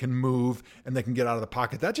quarterback that can move and that can get out of the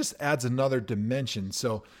pocket, that just adds another dimension.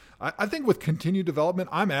 So I think with continued development,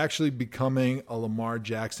 I'm actually becoming a Lamar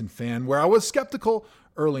Jackson fan, where I was skeptical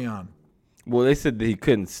early on. Well, they said that he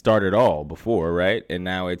couldn't start at all before, right? And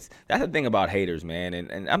now that's the thing about haters, man.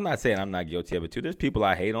 And I'm not saying I'm not guilty of it, too. There's people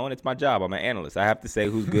I hate on. It's my job. I'm an analyst. I have to say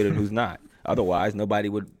who's good and who's not. Otherwise, nobody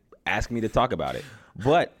would ask me to talk about it.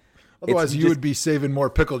 But otherwise, you would be saving more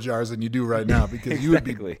pickle jars than you do right now, because you would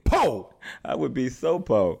be po. I would be so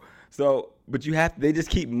po. So, but they just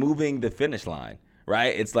keep moving the finish line,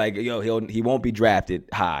 right? It's like, he won't be drafted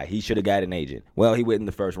high. He should have got an agent. Well, he went in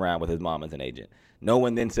the first round with his mom as an agent. No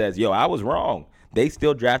one then says, I was wrong. They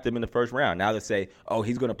still draft him in the first round. Now they say,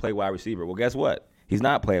 he's going to play wide receiver. Well, guess what? He's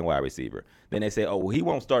not playing wide receiver. Then they say, he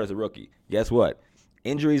won't start as a rookie. Guess what?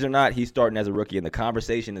 Injuries or not, he's starting as a rookie. And the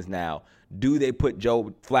conversation is now, do they put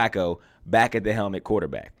Joe Flacco back at the helm at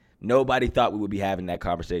quarterback? Nobody thought we would be having that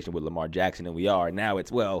conversation with Lamar Jackson, and we are. And now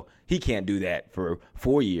it's, he can't do that for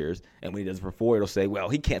 4 years. And when he does it for 4, it'll say,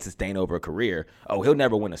 he can't sustain over a career. He'll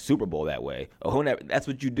never win a Super Bowl that way. He'll never. That's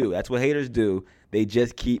what you do. That's what haters do. They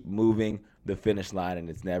just keep moving the finish line,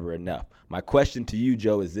 and it's never enough. My question to you,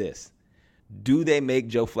 Joe, is this. Do they make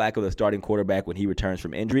Joe Flacco the starting quarterback when he returns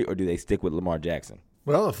from injury, or do they stick with Lamar Jackson?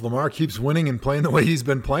 Well, if Lamar keeps winning and playing the way he's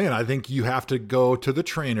been playing, I think you have to go to the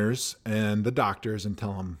trainers and the doctors and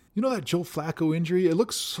tell them, that Joe Flacco injury, it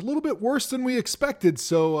looks a little bit worse than we expected.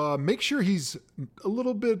 So make sure he's a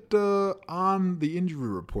little bit on the injury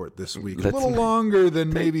report this week, a little longer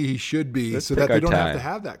than maybe he should be, so that they don't have to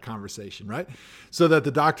have that conversation, right? So that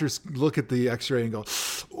the doctors look at the x-ray and go,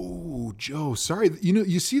 oh, Joe, sorry.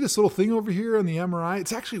 You see this little thing over here on the MRI?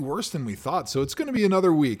 It's actually worse than we thought. So it's going to be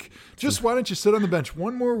another week. Just why don't you sit on the bench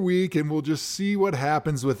one more week, and we'll just see what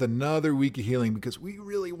happens with another week of healing, because we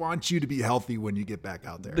really want you to be healthy when you get back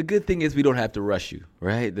out there. The good thing is we don't have to rush you,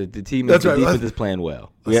 right? The defense is playing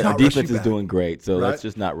well. Our defense is doing great, so let's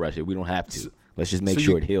just not rush it. We don't have to. Let's just make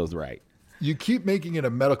sure it heals right. You keep making it a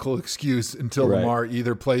medical excuse until Lamar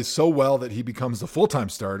either plays so well that he becomes the full-time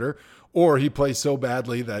starter, or he plays so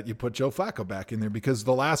badly that you put Joe Flacco back in there, because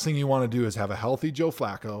the last thing you want to do is have a healthy Joe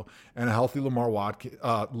Flacco and a healthy Lamar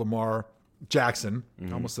Jackson.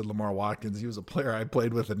 I almost said Lamar Watkins. He was a player I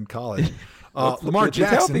played with in college. Lamar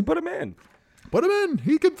Jackson. Healthy, put him in. Put him in.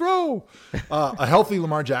 He can throw. A healthy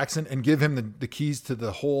Lamar Jackson, and give him the keys to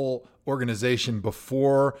the whole organization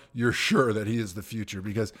before you're sure that he is the future,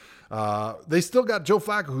 because they still got Joe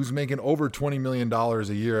Flacco, who's making over $20 million a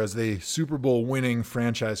year as the Super Bowl winning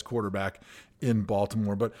franchise quarterback in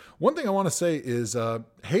Baltimore. But one thing I want to say is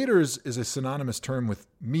haters is a synonymous term with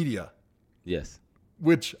media. Yes.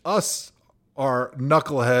 Which us are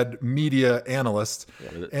knucklehead media analysts.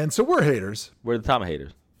 Yeah, and so we're haters. We're the Tom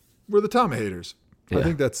haters. We're the Tom haters. Yeah. I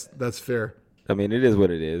think that's fair. I mean, it is what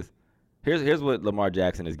it is. Here's what Lamar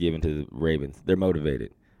Jackson is giving to the Ravens. They're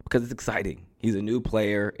motivated. because it's exciting. He's a new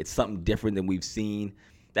player. It's something different than we've seen.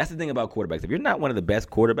 That's the thing about quarterbacks. If you're not one of the best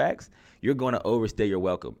quarterbacks, you're going to overstay your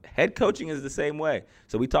welcome. Head coaching is the same way.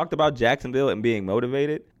 So we talked about Jacksonville and being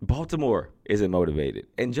motivated. Baltimore isn't motivated.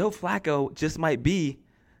 And Joe Flacco just might be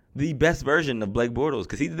the best version of Blake Bortles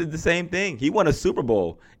because he did the same thing. He won a Super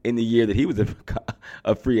Bowl in the year that he was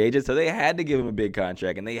a free agent, so they had to give him a big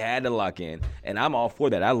contract, and they had to lock in. And I'm all for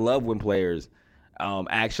that. I love when players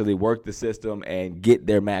actually work the system and get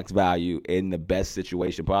their max value in the best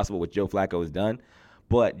situation possible, which Joe Flacco has done.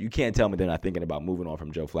 But you can't tell me they're not thinking about moving on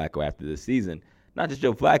from Joe Flacco after this season. Not just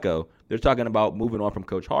Joe Flacco. They're talking about moving on from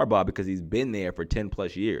Coach Harbaugh because he's been there for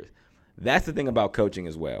 10-plus years. That's the thing about coaching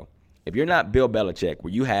as well. If you're not Bill Belichick,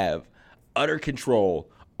 where you have utter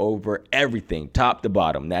control over everything, top to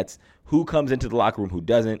bottom, that's who comes into the locker room, who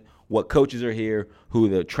doesn't, what coaches are here, who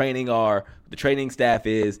the training staff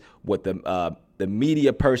is, what the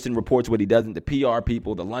media person reports, what he doesn't, the PR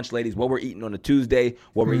people, the lunch ladies, what we're eating on a Tuesday,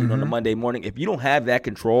 what we're eating on a Monday morning. If you don't have that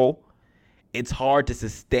control, it's hard to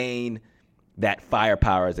sustain that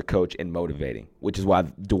firepower as a coach and motivating, which is why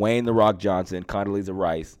Dwayne "The Rock" Johnson, Condoleezza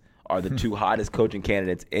Rice are the two hottest coaching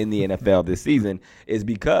candidates in the NFL this season, is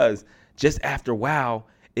because just after a while,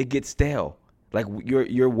 it gets stale. Like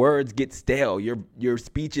your words get stale. Your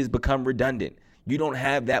speeches become redundant. You don't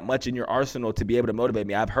have that much in your arsenal to be able to motivate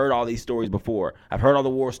me. I've heard all these stories before. I've heard all the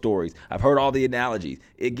war stories. I've heard all the analogies.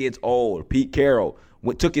 It gets old. Pete Carroll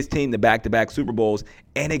took his team to back-to-back Super Bowls,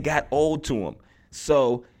 and it got old to him.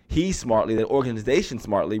 So he smartly, the organization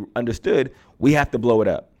smartly understood we have to blow it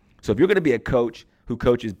up. So if you're going to be a coach who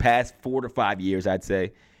coaches past 4 to 5 years, I'd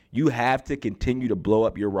say, you have to continue to blow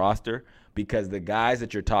up your roster because the guys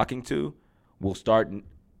that you're talking to will start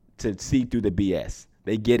to see through the BS.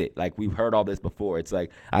 They get it. Like, we've heard all this before. It's like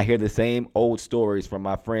I hear the same old stories from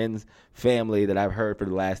my friends' family that I've heard for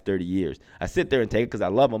the last 30 years. I sit there and take it because I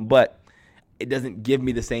love them, but it doesn't give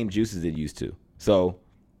me the same juices it used to. So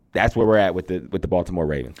that's where we're at with the Baltimore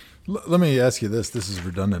Ravens. Let me ask you this. This is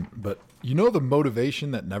redundant, but you know the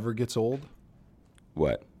motivation that never gets old?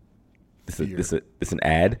 What? This an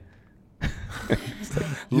ad?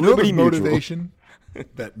 You know the motivation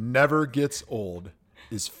that never gets old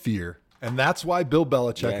is fear. And that's why Bill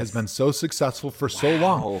Belichick has been so successful for so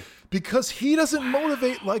long. Because he doesn't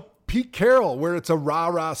motivate like Pete Carroll, where it's a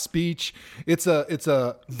rah-rah speech, it's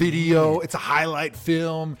a video, it's a highlight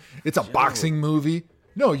film, it's a boxing movie.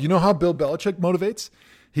 No, you know how Bill Belichick motivates?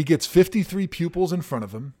 He gets 53 pupils in front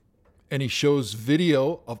of him, and he shows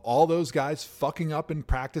video of all those guys fucking up in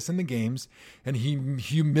practice in the games, and he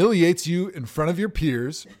humiliates you in front of your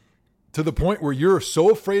peers to the point where you're so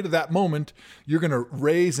afraid of that moment, you're going to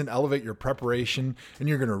raise and elevate your preparation, and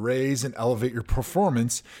you're going to raise and elevate your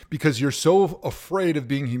performance because you're so afraid of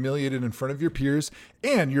being humiliated in front of your peers,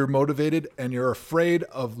 and you're motivated and you're afraid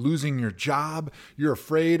of losing your job. You're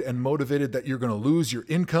afraid and motivated that you're going to lose your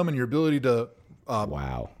income and your ability to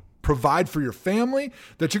provide for your family,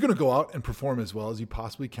 that you're going to go out and perform as well as you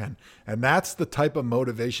possibly can. And that's the type of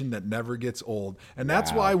motivation that never gets old. And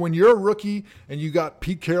that's why when you're a rookie and you got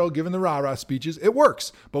Pete Carroll giving the rah-rah speeches, it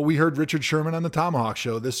works. But we heard Richard Sherman on the Tomahawk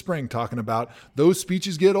Show this spring talking about those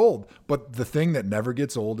speeches get old. But the thing that never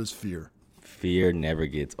gets old is fear. Fear never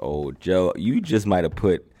gets old. Joe, you just might have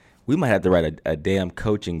we might have to write a damn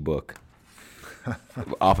coaching book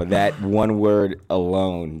off of that one word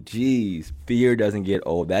alone. Jeez, fear doesn't get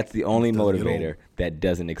old. That's the only motivator that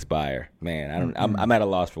doesn't expire. Man, I'm at a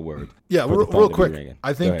loss for words. Yeah, real quick.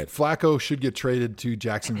 I think Flacco should get traded to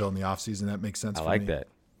Jacksonville in the offseason. That makes sense for me.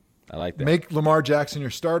 I like that. Make Lamar Jackson your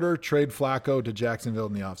starter, trade Flacco to Jacksonville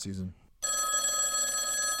in the offseason.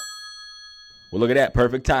 Well, look at that.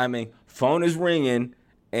 Perfect timing. Phone is ringing,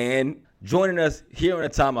 and joining us here on the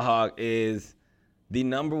Tomahawk is the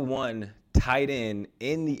number one tight end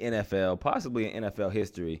in the NFL, possibly in NFL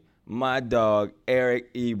history, my dog,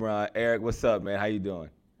 Eric Ebron. Eric, what's up, man? How you doing?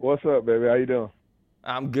 What's up, baby? How you doing?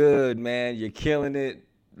 I'm good, man. You're killing it,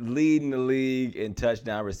 leading the league in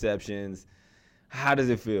touchdown receptions. How does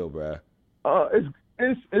it feel, bro? It's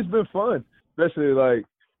been fun, especially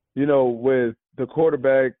with the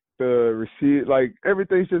quarterback, the receiver,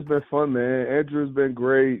 everything's just been fun, man. Andrew's been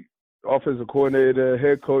great, offensive coordinator,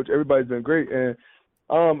 head coach, everybody's been great, and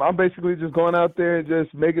I'm basically just going out there and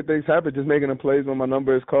just making things happen, just making the plays when my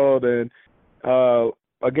number is called. And,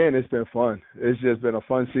 again, it's been fun. It's just been a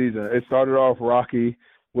fun season. It started off rocky,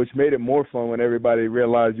 which made it more fun when everybody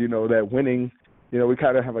realized, that winning, we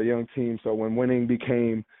kind of have a young team. So when winning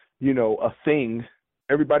became, a thing,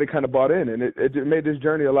 everybody kind of bought in. And it made this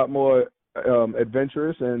journey a lot more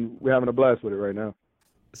adventurous, and we're having a blast with it right now.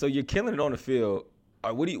 So you're killing it on the field.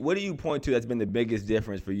 What do you point to that's been the biggest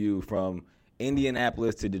difference for you from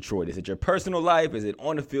Indianapolis to Detroit? Is it your personal life? Is it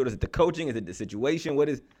on the field? Is it the coaching? Is it the situation? What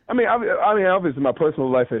is? I mean, obviously my personal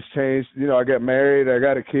life has changed. You know, I got married, I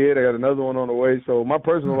got a kid, I got another one on the way. So my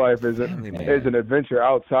personal life is an adventure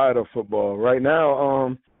outside of football. Right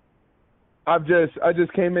now, I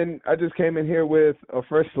just came in here with a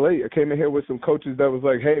fresh slate. I came in here with some coaches that was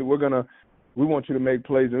like, hey, we want you to make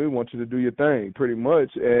plays and we want you to do your thing, pretty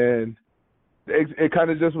much. And it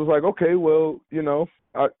kind of just was like, okay, well, you know,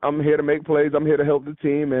 I'm here to make plays. I'm here to help the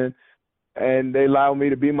team, and they allow me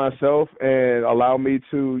to be myself and allow me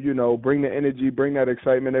to, you know, bring the energy, bring that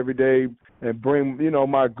excitement every day, and bring, you know,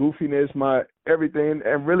 my goofiness, my everything.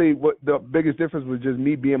 And really, what the biggest difference was just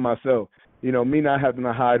me being myself. You know, me not having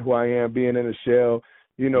to hide who I am, being in a shell,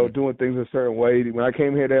 you know, doing things a certain way. When I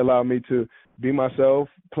came here, they allowed me to be myself,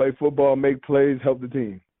 play football, make plays, help the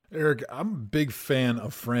team. Eric, I'm a big fan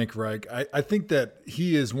of Frank Reich. I think that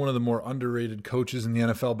he is one of the more underrated coaches in the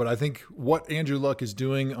NFL, but I think what Andrew Luck is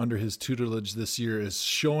doing under his tutelage this year is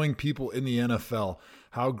showing people in the NFL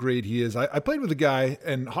how great he is. I played with a guy,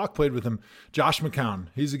 and Hawk played with him, Josh McCown.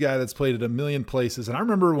 He's a guy that's played at a million places. And I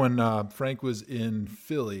remember when Frank was in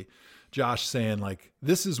Philly, Josh saying, like,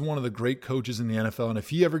 this is one of the great coaches in the NFL, and if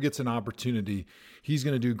he ever gets an opportunity, he's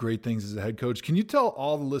going to do great things as a head coach. Can you tell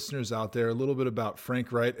all the listeners out there a little bit about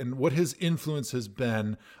Frank Reich and what his influence has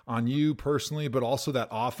been on you personally, but also that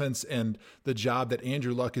offense and the job that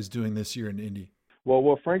Andrew Luck is doing this year in Indy? Well,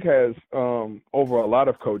 what Frank has over a lot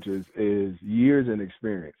of coaches is years in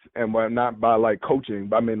experience, and not by like coaching,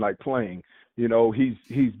 but I mean like playing. You know, he's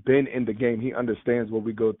been in the game. He understands what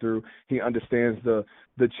we go through. He understands the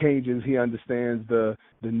changes. He understands the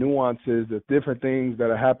nuances, the different things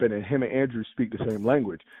that are happening. And him and Andrew speak the same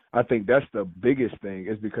language. I think that's the biggest thing,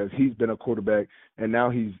 is because he's been a quarterback, and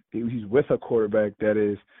now he's with a quarterback that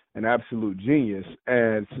is an absolute genius,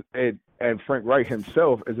 and Frank Reich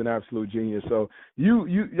himself is an absolute genius. So you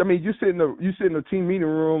sit in the team meeting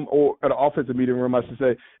room, or an offensive meeting room, I should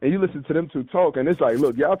say, and you listen to them two talk, and it's like,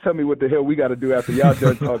 look, y'all tell me what the hell we got to do after y'all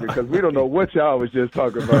done talking, because we don't know what y'all was just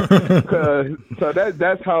talking about. So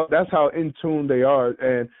that's how in tune they are.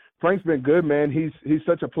 And Frank's been good, man. He's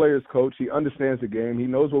such a player's coach. He understands the game. He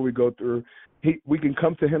knows what we go through. We can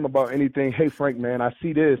come to him about anything. Hey, Frank, man, I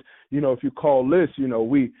see this. You know, if you call this, you know,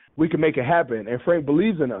 we can make it happen. And Frank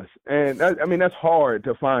believes in us. And that's hard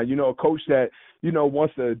to find. You know, a coach that, you know,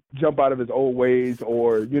 wants to jump out of his old ways,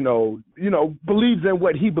 or you know, believes in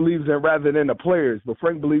what he believes in rather than the players. But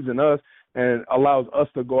Frank believes in us and allows us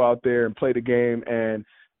to go out there and play the game and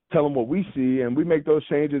tell him what we see, and we make those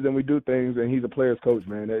changes and we do things. And he's a player's coach,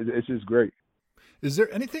 man. It's just great. Is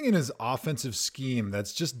there anything in his offensive scheme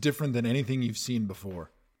that's just different than anything you've seen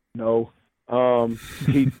before? No.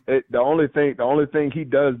 The only thing he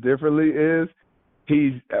does differently is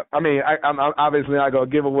I'm obviously not gonna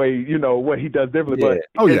give away, you know, what he does differently, but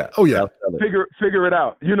figure it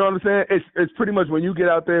out. You know what I'm saying? It's pretty much, when you get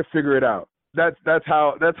out there, figure it out. That's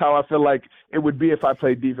how I feel like it would be if I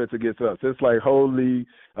played defense against us. It's like, holy,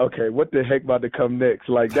 okay, what the heck about to come next?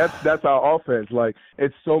 Like that's our offense. Like,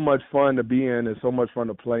 it's so much fun to be in and so much fun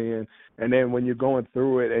to play in. And then when you're going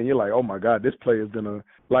through it and you're like, oh my God, this play is gonna,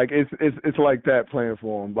 like, it's like that playing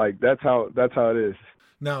for him. Like that's how it is.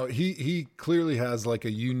 Now, he clearly has like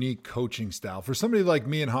a unique coaching style. For somebody like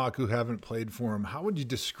me and Hawk who haven't played for him, how would you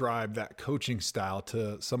describe that coaching style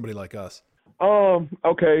to somebody like us?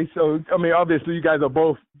 Okay, so I mean, obviously you guys are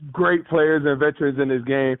both great players and veterans in this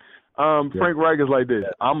game. Frank Reich is like this.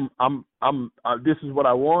 This is what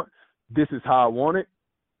I want. This is how I want it.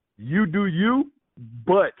 You do you,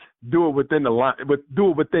 but do it within the line. But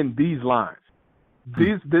do it within these lines.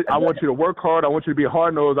 I want you to work hard. I want you to be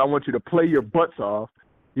hard-nosed. I want you to play your butts off.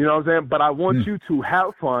 You know what I'm saying? But I want you to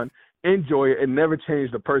have fun, enjoy it, and never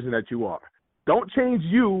change the person that you are. Don't change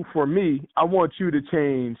you for me. I want you to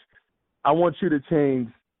change. Help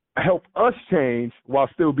us change while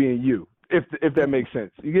still being you. If that makes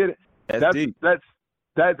sense, you get it? That's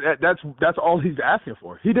all he's asking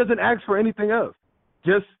for. He doesn't ask for anything else.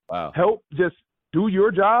 Just help. Just do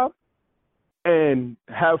your job and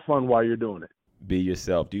have fun while you're doing it. Be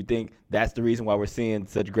yourself. Do you think that's the reason why we're seeing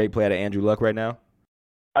such great play out of Andrew Luck right now?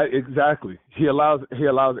 Exactly. He allows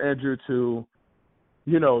Andrew to,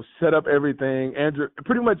 you know, set up everything. Andrew,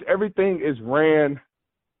 pretty much everything is ran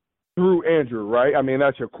through Andrew, right? I mean,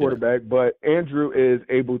 that's your quarterback, but Andrew is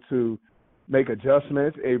able to make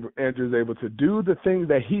adjustments. Andrew is able to do the things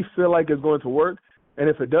that he feel like is going to work. And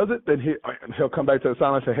if it doesn't, then he'll come back to the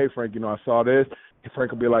sideline and say, hey, Frank, you know, I saw this. And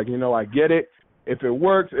Frank will be like, you know, I get it. If it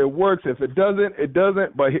works, it works. If it doesn't, it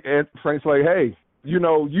doesn't. But Frank's like, hey, you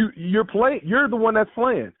know, you're playing. You're the one that's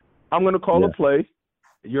playing. I'm going to call a play.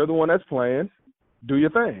 You're the one that's playing. Do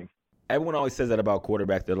your thing. everyone always says that about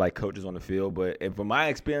quarterbacks. They're like coaches on the field. But from my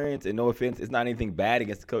experience, and no offense, it's not anything bad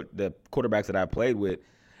against the quarterbacks that I played with.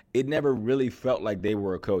 It never really felt like they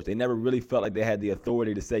were a coach. They never really felt like they had the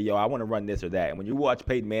authority to say, yo, I want to run this or that. And when you watch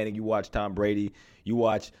Peyton Manning, you watch Tom Brady, you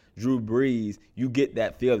watch Drew Brees, you get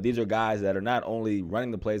that feel. These are guys that are not only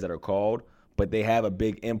running the plays that are called, but they have a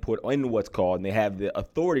big input in what's called, and they have the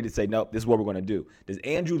authority to say, nope, this is what we're going to do. Does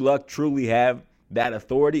Andrew Luck truly have that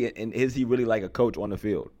authority, and is he really like a coach on the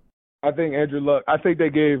field? I think they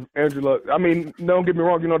gave Andrew Luck. I mean, don't get me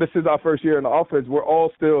wrong. This is our first year in the offense. We're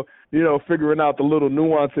all still, figuring out the little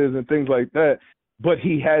nuances and things like that. But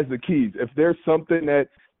he has the keys. If there's something that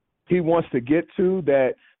he wants to get to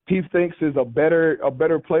that he thinks is a better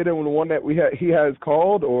play than the one that he has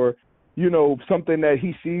called, or something that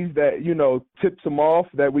he sees that tips him off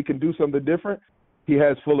that we can do something different, he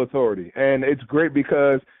has full authority. And it's great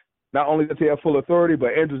because not only does he have full authority,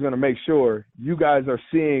 but Andrew's going to make sure you guys are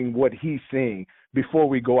seeing what he's seeing before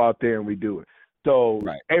we go out there and we do it. So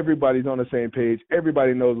Everybody's on the same page.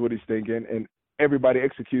 Everybody knows what he's thinking, and everybody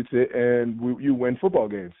executes it, and you win football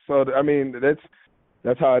games. So, I mean, that's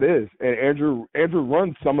how it is. And Andrew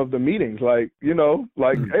runs some of the meetings. He's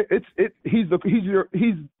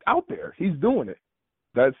out there. He's doing it.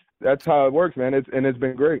 That's how it works, man. It's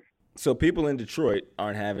been great. So people in Detroit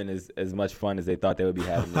aren't having as much fun as they thought they would be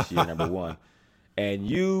having this year, number one. And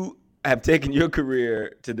you have taken your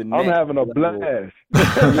career to the next level. I'm having a blast.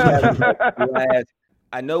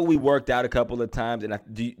 I know we worked out a couple of times, and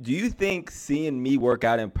do you think seeing me work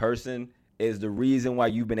out in person is the reason why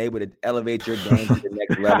you've been able to elevate your game to the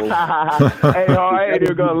next level? Hey, I ain't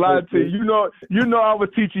even gonna lie to you. You know I was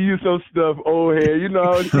teaching you some stuff, old head. I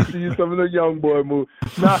was teaching you some of the young boy moves.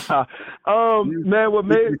 Nah, man, what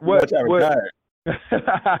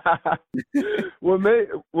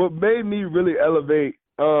made me really elevate.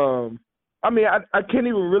 I mean, I can't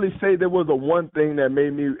even really say there was a one thing that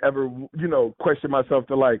made me ever, question myself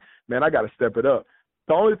to man, I got to step it up.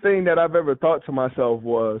 The only thing that I've ever thought to myself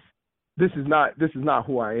was, this is not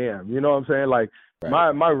who I am. You know what I'm saying?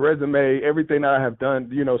 My resume, everything that I have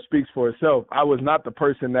done, speaks for itself. I was not the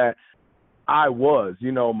person that I was.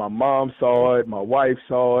 My mom saw it, my wife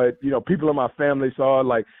saw it, people in my family saw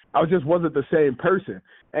it. I just wasn't the same person.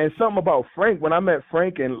 And something about Frank, when I met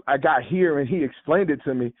Frank and I got here and he explained it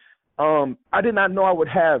to me, I did not know I would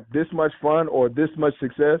have this much fun or this much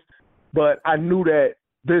success, but I knew that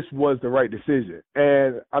this was the right decision.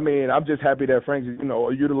 And, I mean, I'm just happy that Frank's,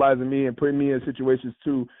 utilizing me and putting me in situations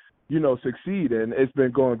to, succeed. And it's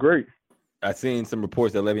been going great. I've seen some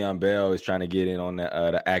reports that Le'Veon Bell is trying to get in on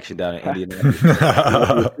the action down in Indianapolis.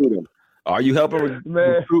 Are you helping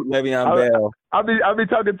recruit Le'Veon Bell? I'll be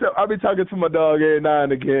talking to my dog every now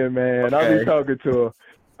and again, man. Okay. I'll be talking to him.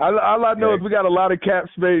 All I know is we got a lot of cap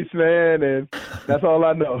space, man, and that's all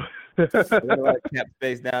I know. We got a lot of cap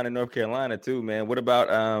space down in North Carolina too, man. What about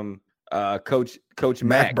Coach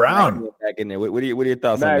Mac Brown back in there? What are your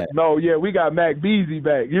thoughts on that? No, yeah, we got Mac Beasley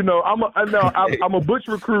back. I'm a butch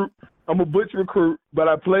recruit. But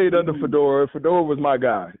I played under Fedora. Fedora was my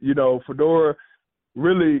guy. Fedora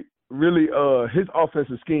really, his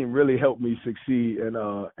offensive scheme really helped me succeed in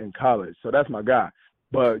college. So that's my guy.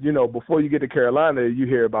 But, before you get to Carolina, you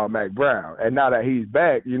hear about Mac Brown. And now that he's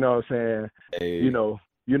back, you know what I'm saying, hey.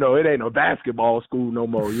 It ain't no basketball school no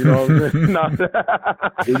more, you know what I'm saying?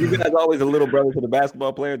 Were you guys always a little brother to the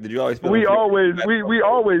basketball player? Did you always feel we always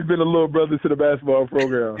been a little brother to the basketball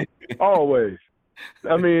program. Always.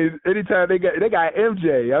 I mean, anytime they got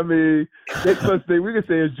MJ, I mean, we can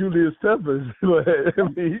say it's Julius Peppers, but I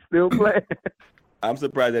mean, he's still playing. I'm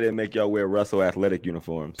surprised they didn't make y'all wear Russell athletic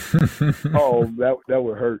uniforms. Oh, that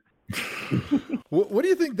would hurt. What do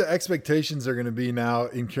you think the expectations are going to be now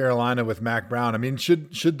in Carolina with Mac Brown? I mean,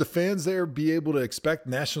 should the fans there be able to expect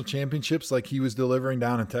national championships like he was delivering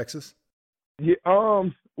down in Texas? Yeah.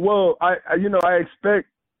 Well, I expect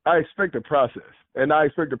the process, and I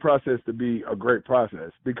expect the process to be a great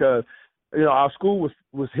process because our school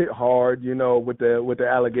was hit hard, with the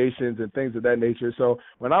allegations and things of that nature. So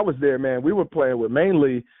when I was there, man, we were playing with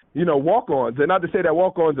mainly, walk-ons. And not to say that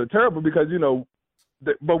walk-ons are terrible because,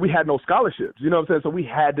 but we had no scholarships, you know what I'm saying? So we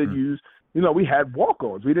had to use, we had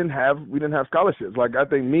walk-ons. We didn't have scholarships. I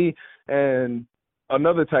think me and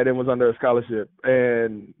another tight end was under a scholarship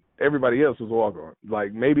and everybody else was a walk-on.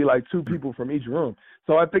 Maybe two people from each room.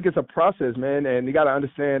 So I think it's a process, man. And you got to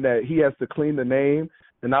understand that he has to clean the name.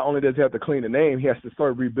 And not only does he have to clean the name, he has to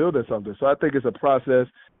start rebuilding something. So I think it's a process,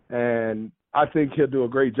 and I think he'll do a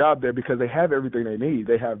great job there because they have everything they need.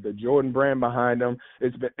 They have the Jordan brand behind them.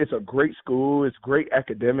 It's a great school. It's great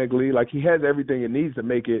academically. He has everything it needs to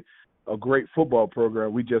make it a great football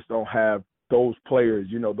program. We just don't have those players,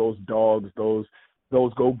 those dogs, those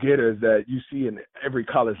go-getters that you see in every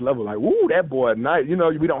college level. Like, woo, that boy at night. We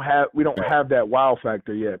don't have that wow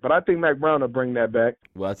factor yet. But I think Mac Brown will bring that back.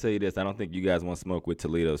 Well, I'll tell you this. I don't think you guys want to smoke with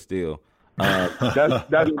Toledo still.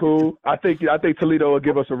 That's cool. I think Toledo will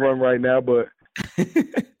give us a run right now, but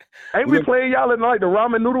ain't we playing y'all in like the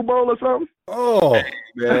ramen noodle bowl or something? Oh,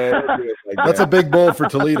 man, that's a big bowl for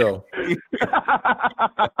Toledo.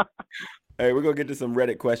 Hey, we're going to get to some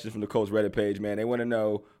Reddit questions from the Colts Reddit page, man. They want to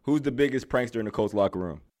know who's the biggest prankster in the Colts locker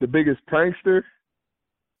room. The biggest prankster?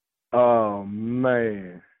 Oh,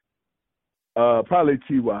 man. Probably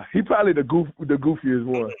T.Y. He probably the goofiest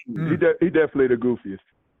one. He definitely the goofiest.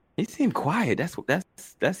 He seemed quiet.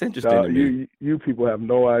 That's interesting to me. You people have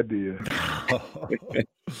no idea.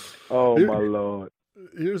 Oh, my Lord.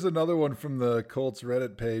 Here's another one from the Colts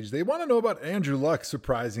Reddit page. They want to know about Andrew Luck,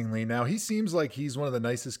 surprisingly. Now, he seems like he's one of the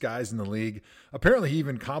nicest guys in the league. Apparently, he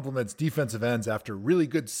even compliments defensive ends after really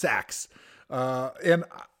good sacks. And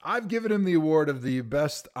I've given him the award of the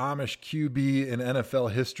best Amish QB in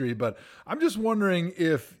NFL history, but I'm just wondering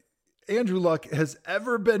if Andrew Luck has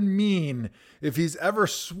ever been mean, if he's ever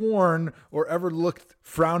sworn or ever looked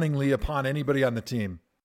frowningly upon anybody on the team.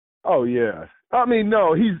 Oh, yeah. I mean,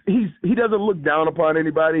 no, he doesn't look down upon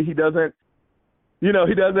anybody. He doesn't, he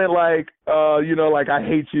doesn't like I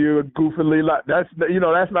hate you goofily. Like that's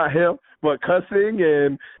not him. But cussing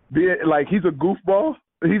and being like he's a goofball.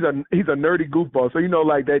 He's a nerdy goofball. So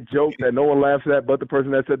like that joke that no one laughs at but the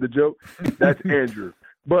person that said the joke. That's Andrew.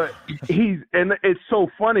 But and it's so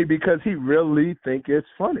funny because he really think it's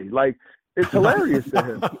funny. Like it's hilarious to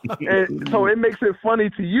him. And so it makes it funny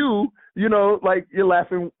to you. Like you're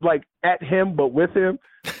laughing like at him, but with him.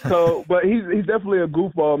 So, but he's definitely a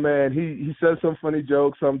goofball, man. He says some funny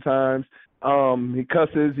jokes sometimes. He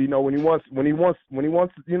cusses, when he wants,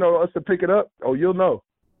 us to pick it up. Oh, you'll know.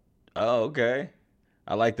 Oh, okay.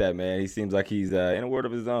 I like that, man. He seems like he's in a world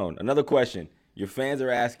of his own. Another question. Your fans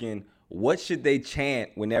are asking, what should they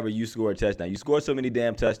chant whenever you score a touchdown? You scored so many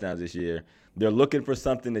damn touchdowns this year. They're looking for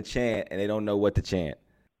something to chant, and they don't know what to chant.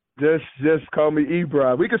 Just call me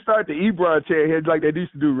Ebron. We could start the Ebron chant here like they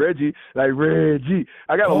used to do Reggie, like Reggie.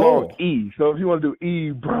 I got a long E, so if you want to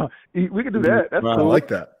do Ebron, we can do that. That's cool. I like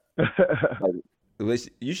that.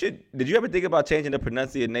 You should. Did you ever think about changing the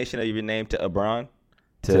pronunciation of your name to Ebron?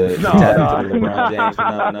 No. LeBron James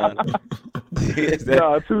phenomenon?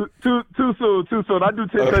 No, too soon. I do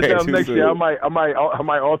 10 touchdowns next year. I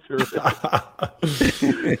might alter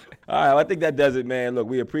it. All right, I think that does it, man. Look,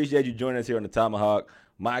 we appreciate you joining us here on the Tomahawk.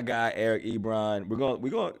 My guy Eric Ebron.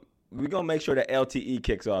 We're gonna make sure that LTE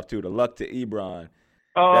kicks off too. The Luck to Ebron.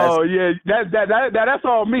 Oh yeah, that's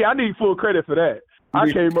all me. I need full credit for that.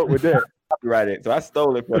 I came up with that. Right, so I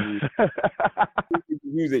stole it from you. If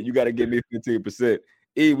you use it, you got to give me 15%.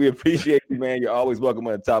 E, we appreciate you, man. You're always welcome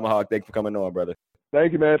on the Tomahawk. Thanks for coming on, brother.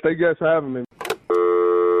 Thank you, man. Thank you guys for having me.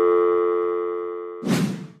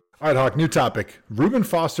 All right, Hawk, new topic. Reuben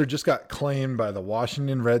Foster just got claimed by the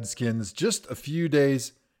Washington Redskins just a few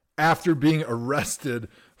days after being arrested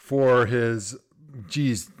for his,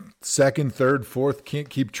 second, third, fourth, can't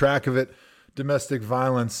keep track of it, domestic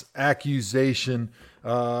violence accusation.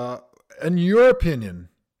 In your opinion,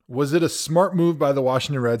 was it a smart move by the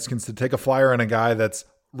Washington Redskins to take a flyer on a guy that's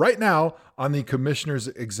right now on the commissioner's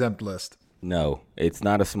exempt list? No, it's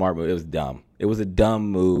not a smart move. It was dumb. It was a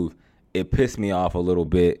dumb move. It pissed me off a little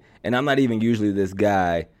bit. And I'm not even usually this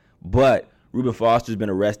guy, but Reuben Foster's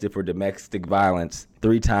been arrested for domestic violence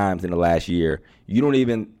 3 times in the last year. You don't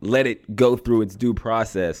even let it go through its due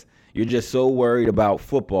process. You're just so worried about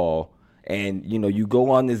football. And, you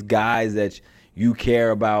go on this guise that you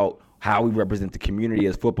care about how we represent the community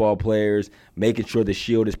as football players, making sure the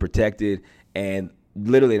shield is protected. And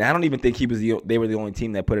literally, and I don't even think they were the only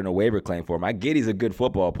team that put in a waiver claim for him. I get he's a good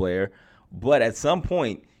football player, but at some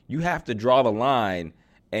point, you have to draw the line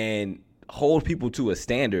and hold people to a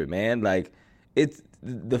standard, man. Like, it's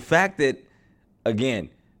the fact that, again,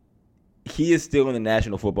 he is still in the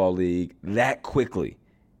National Football League that quickly.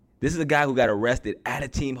 This is a guy who got arrested at a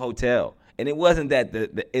team hotel. And it wasn't that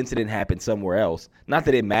the incident happened somewhere else. Not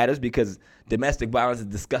that it matters, because domestic violence is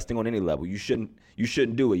disgusting on any level. You shouldn't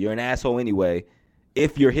do it. You're an asshole anyway.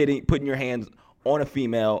 If you're putting your hands on a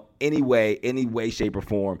female any way, shape, or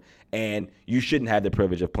form, and you shouldn't have the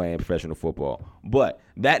privilege of playing professional football. But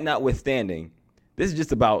that notwithstanding, this is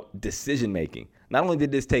just about decision making. Not only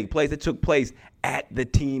did this take place, it took place at the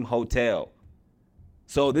team hotel.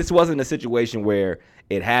 So this wasn't a situation where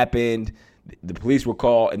it happened, the police were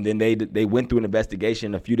called, and then they went through an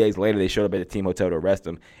investigation. A few days later, they showed up at the team hotel to arrest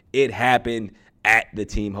him. It happened at the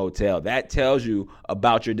team hotel. That tells you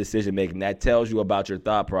about your decision making. That tells you about your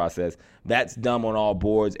thought process. That's dumb on all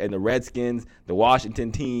boards. And the Redskins, the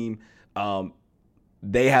Washington team,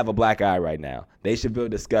 they have a black eye right now. They should feel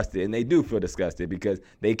disgusted, and they do feel disgusted because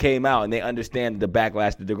they came out and they understand the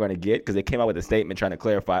backlash that they're going to get because they came out with a statement trying to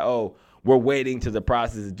clarify, oh, we're waiting till the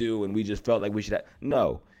process is due and we just felt like we should have.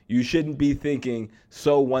 No, you shouldn't be thinking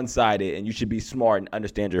so one-sided, and you should be smart and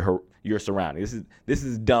understand your surroundings. This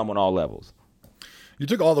is dumb on all levels. You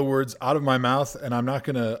took all the words out of my mouth, and I'm not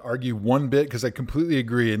going to argue one bit because I completely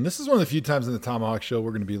agree. And this is one of the few times in the Tomahawk Show we're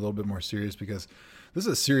going to be a little bit more serious because this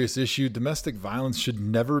is a serious issue. Domestic violence should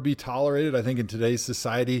never be tolerated. I think in today's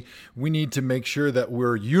society, we need to make sure that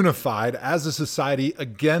we're unified as a society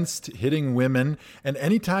against hitting women. And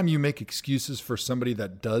anytime you make excuses for somebody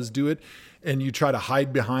that does do it, and you try to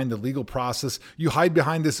hide behind the legal process, you hide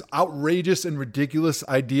behind this outrageous and ridiculous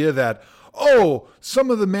idea that, oh, some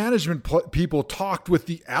of the management people talked with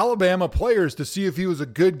the Alabama players to see if he was a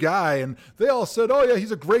good guy, and they all said, oh, yeah,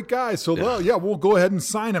 he's a great guy, so we'll go ahead and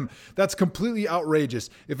sign him. That's completely outrageous.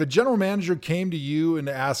 If a general manager came to you and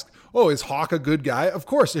asked, oh, is Hawk a good guy? Of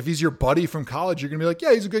course, if he's your buddy from college, you're going to be like,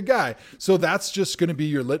 yeah, he's a good guy. So that's just going to be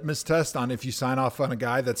your litmus test on if you sign off on a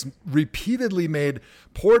guy that's repeatedly made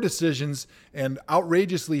poor decisions and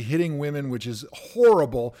outrageously hitting women, which is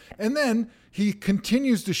horrible. And then he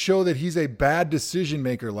continues to show that he's a bad decision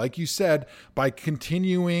maker, like you said, by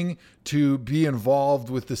continuing to be involved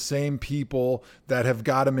with the same people that have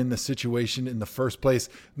got him in the situation in the first place.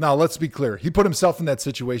 Now, let's be clear. He put himself in that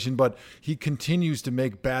situation, but he continues to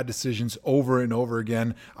make bad decisions over and over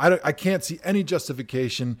again. I can't see any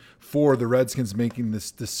justification for the Redskins making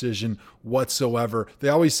this decision whatsoever. They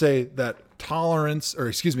always say that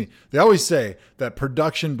they always say that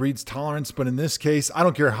production breeds tolerance, but in this case, I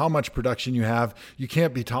don't care how much production you have, you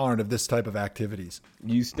can't be tolerant of this type of activities.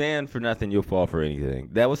 You stand for nothing, you'll fall for anything.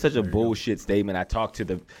 That was such a bullshit statement. I talked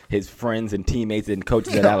to his friends and teammates and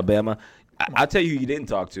coaches at Alabama. I'll tell you who you didn't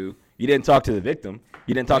talk to. You didn't talk to the victim.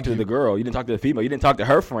 You didn't talk to the girl. You didn't talk to the female. You didn't talk to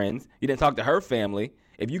her friends. You didn't talk to her family.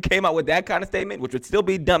 If you came out with that kind of statement, which would still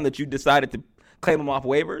be dumb that you decided to claim him off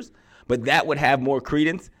waivers, but that would have more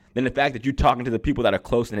credence than the fact that you're talking to the people that are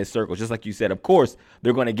close in his circles. Just like you said, of course,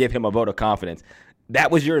 they're going to give him a vote of confidence.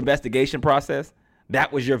 That was your investigation process.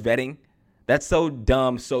 That was your vetting. That's so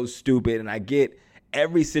dumb, so stupid. And I get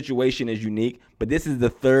every situation is unique, but this is the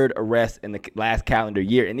third arrest in the last calendar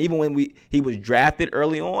year. And even when he was drafted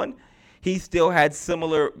early on, he still had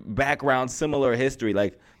similar background, similar history.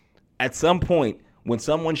 Like, at some point, when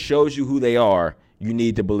someone shows you who they are, you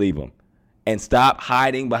need to believe them. And stop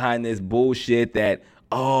hiding behind this bullshit that,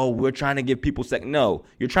 oh, we're trying to give people second. No,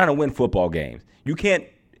 you're trying to win football games. You can't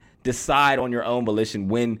decide on your own volition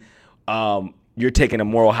when you're taking a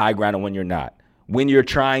moral high ground and when you're not. When you're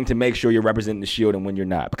trying to make sure you're representing the shield and when you're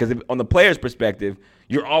not. Because on the player's perspective,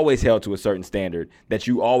 you're always held to a certain standard that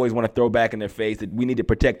you always want to throw back in their face that we need to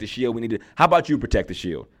protect the shield. How about you protect the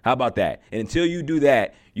shield? How about that? And until you do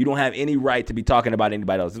that, you don't have any right to be talking about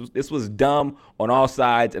anybody else. This was dumb on all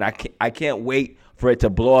sides, and I can't wait for it to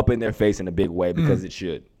blow up in their face in a big way because it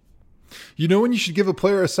should. You know when you should give a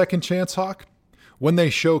player a second chance, Hawk? When they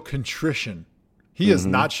show contrition. He has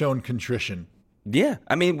not shown contrition. Yeah,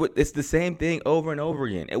 I mean, it's the same thing over and over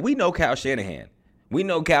again. And we know Kyle Shanahan.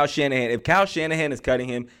 If Kyle Shanahan is cutting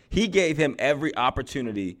him, he gave him every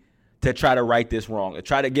opportunity to try to right this wrong, to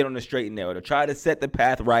try to get on the straight and narrow, to try to set the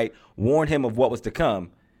path right, warn him of what was to come,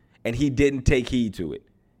 and he didn't take heed to it.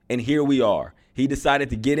 And here we are. He decided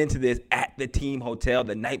to get into this at the team hotel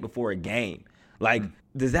the night before a game. Like,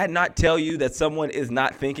 does that not tell you that someone is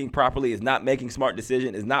not thinking properly, is not making smart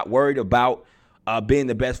decisions, is not worried about being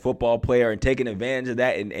the best football player and taking advantage of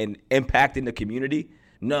that and impacting the community?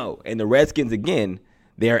 No. And the Redskins, again,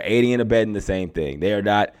 they are aiding and abetting the same thing. They are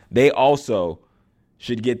not. They also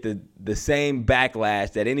should get the same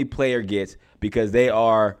backlash that any player gets because they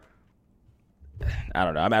are, I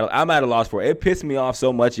don't know. I'm at a loss for it. It pissed me off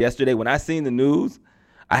so much yesterday when I seen the news.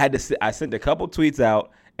 I sent a couple tweets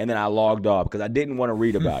out and then I logged off because I didn't want to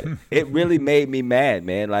read about it. It really made me mad,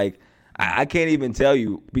 man. Like, I can't even tell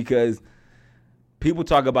you because people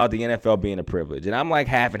talk about the NFL being a privilege, and I'm like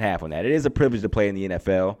half and half on that. It is a privilege to play in the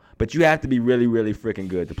NFL, but you have to be really, really freaking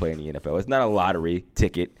good to play in the NFL. It's not a lottery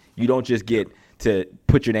ticket. You don't just get to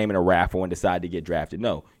put your name in a raffle and decide to get drafted.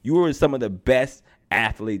 No, you are some of the best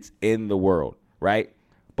athletes in the world, right?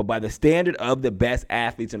 But by the standard of the best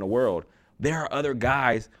athletes in the world, there are other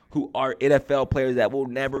guys who are NFL players that will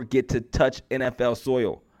never get to touch NFL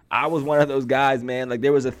soil. I was one of those guys, man. Like,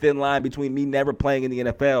 there was a thin line between me never playing in the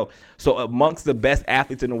NFL. So amongst the best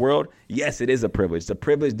athletes in the world, yes, it is a privilege. It's a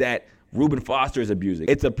privilege that Reuben Foster is abusing.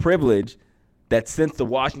 It's a privilege that since the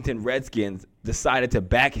Washington Redskins decided to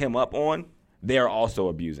back him up on, they're also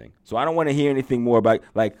abusing. So I don't want to hear anything more about,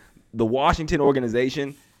 like, the Washington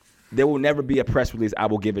organization. There will never be a press release I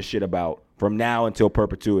will give a shit about from now until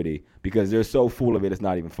perpetuity because they're so full of it, it's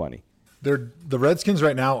not even funny. The Redskins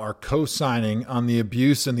right now are co-signing on the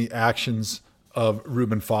abuse and the actions of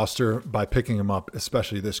Reuben Foster by picking him up,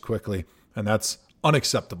 especially this quickly, and that's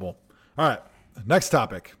unacceptable. All right, next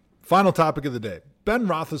topic. Final topic of the day. Ben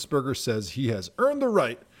Roethlisberger says he has earned the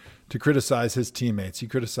right to criticize his teammates. He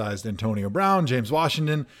criticized Antonio Brown, James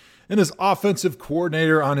Washington, and his offensive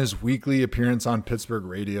coordinator on his weekly appearance on Pittsburgh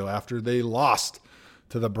radio after they lost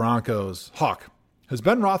to the Broncos. Hawk, has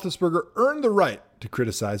Ben Roethlisberger earned the right to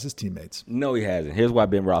criticize his teammates? No, he hasn't. Here's why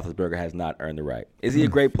Ben Roethlisberger has not earned the right. Is he a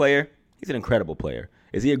great player? He's an incredible player.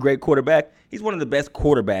 Is he a great quarterback? He's one of the best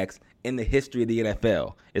quarterbacks in the history of the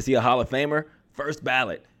NFL. Is he a Hall of Famer? First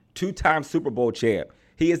ballot. 2-time Super Bowl champ.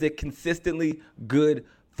 He is a consistently good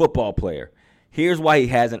football player. Here's why he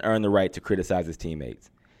hasn't earned the right to criticize his teammates.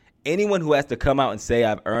 Anyone who has to come out and say,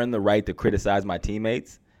 I've earned the right to criticize my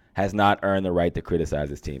teammates, has not earned the right to criticize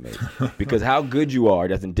his teammates. Because how good you are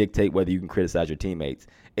doesn't dictate whether you can criticize your teammates.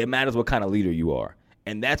 It matters what kind of leader you are.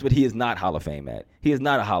 And that's what he is not Hall of Fame at. He is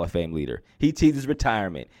not a Hall of Fame leader. He teases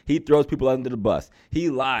retirement. He throws people under the bus. He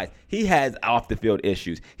lies. He has off-the-field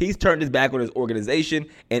issues. He's turned his back on his organization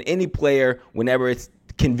and any player whenever it's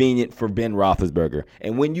convenient for Ben Roethlisberger.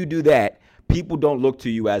 And when you do that, people don't look to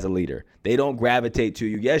you as a leader. They don't gravitate to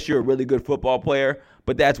you. Yes, you're a really good football player,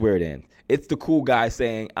 but that's where it ends. It's the cool guy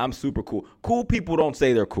saying, I'm super cool. Cool people don't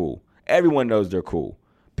say they're cool. Everyone knows they're cool.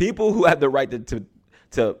 People who have the right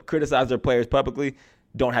to criticize their players publicly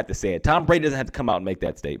don't have to say it. Tom Brady doesn't have to come out and make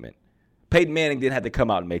that statement. Peyton Manning didn't have to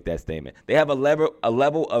come out and make that statement. They have a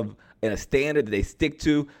level of and a standard that they stick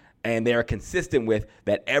to, and they are consistent with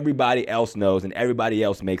that everybody else knows, and everybody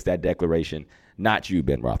else makes that declaration. Not you,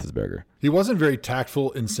 Ben Roethlisberger. He wasn't very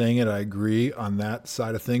tactful in saying it. I agree on that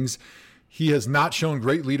side of things. He has not shown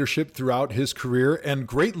great leadership throughout his career, and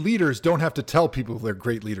great leaders don't have to tell people they're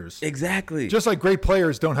great leaders. Exactly. Just like great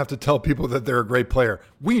players don't have to tell people that they're a great player.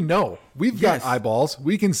 We know. We've got eyeballs.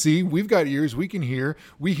 We can see. We've got ears. We can hear.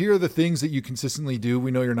 We hear the things that you consistently do.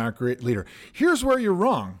 We know you're not a great leader. Here's where you're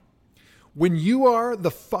wrong. When you are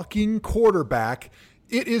the fucking quarterback,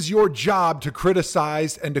 it is your job to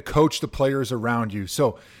criticize and to coach the players around you.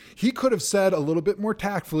 So he could have said a little bit more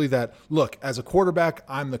tactfully that, look, as a quarterback,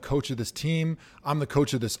 I'm the coach of this team. I'm the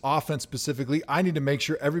coach of this offense specifically. I need to make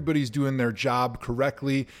sure everybody's doing their job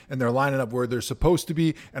correctly and they're lining up where they're supposed to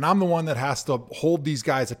be. And I'm the one that has to hold these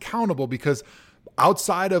guys accountable because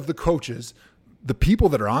outside of the coaches, the people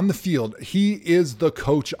that are on the field, he is the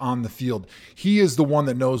coach on the field. He is the one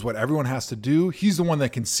that knows what everyone has to do. He's the one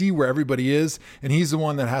that can see where everybody is, and he's the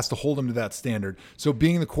one that has to hold them to that standard. So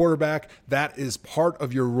being the quarterback, that is part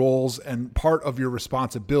of your roles and part of your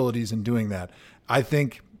responsibilities in doing that. I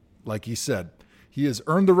think, like he said, he has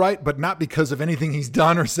earned the right, but not because of anything he's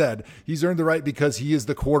done or said. He's earned the right because he is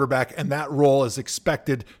the quarterback, and that role is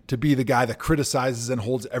expected to be the guy that criticizes and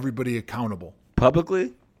holds everybody accountable.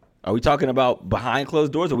 Publicly? Are we talking about behind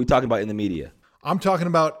closed doors or are we talking about in the media? I'm talking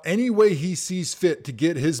about any way he sees fit to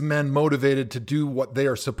get his men motivated to do what they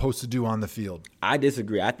are supposed to do on the field. I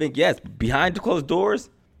disagree. I think, yes, behind closed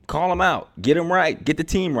doors, call them out. Get them right. Get the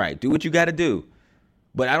team right. Do what you got to do.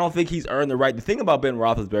 But I don't think he's earned the right. The thing about Ben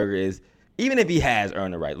Roethlisberger is, even if he has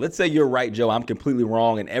earned the right, let's say you're right, Joe, I'm completely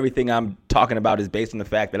wrong, and everything I'm talking about is based on the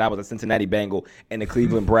fact that I was a Cincinnati Bengal and a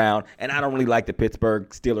Cleveland Brown, and I don't really like the Pittsburgh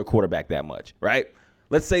Steelers quarterback that much, right?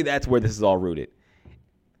 Let's say that's where this is all rooted.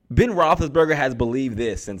 Ben Roethlisberger has believed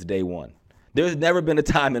this since day one. There's never been a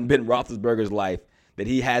time in Ben Roethlisberger's life that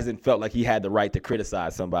he hasn't felt like he had the right to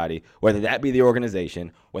criticize somebody, whether that be the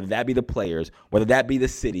organization, whether that be the players, whether that be the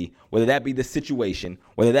city, whether that be the situation,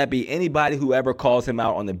 whether that be anybody who ever calls him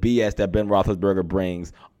out on the BS that Ben Roethlisberger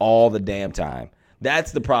brings all the damn time.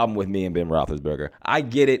 That's the problem with me and Ben Roethlisberger. I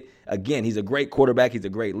get it. Again, he's a great quarterback. He's a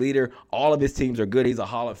great leader. All of his teams are good. He's a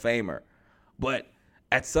Hall of Famer. But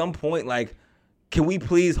at some point, like, can we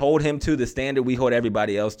please hold him to the standard we hold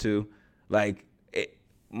everybody else to? Like,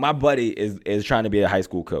 my buddy is trying to be a high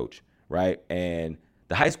school coach, right? And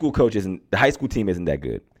the high school team isn't that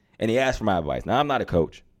good. And he asked for my advice. Now, I'm not a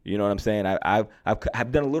coach. You know what I'm saying?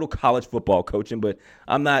 I've done a little college football coaching, but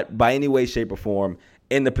I'm not by any way, shape, or form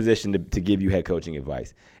in the position to give you head coaching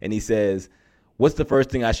advice. And he says, what's the first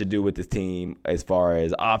thing I should do with this team as far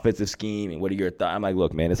as offensive scheme and what are your thoughts? I'm like,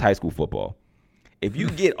 look, man, it's high school football. If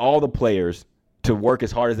you get all the players to work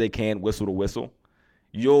as hard as they can, whistle to whistle,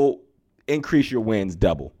 you'll increase your wins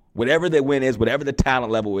double. Whatever their win is, whatever the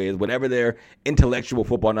talent level is, whatever their intellectual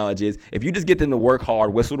football knowledge is, if you just get them to work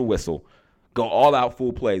hard, whistle to whistle, Go all out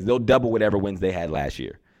full plays. They'll double whatever wins they had last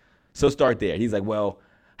year. So start there. He's like, well,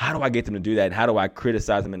 how do I get them to do that? And how do I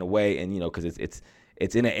criticize them in a way? And, because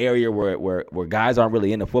it's in an area where guys aren't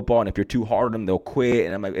really into football. And if you're too hard on them, they'll quit.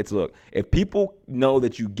 And I'm like, look, if people know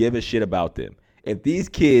that you give a shit about them, if these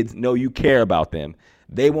kids know you care about them,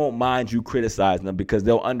 they won't mind you criticizing them because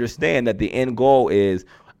they'll understand that the end goal is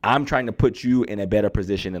I'm trying to put you in a better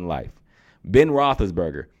position in life. Ben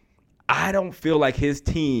Roethlisberger, I don't feel like his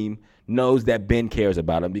team knows that Ben cares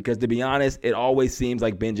about him because, to be honest, it always seems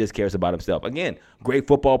like Ben just cares about himself. Again, great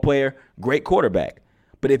football player, great quarterback.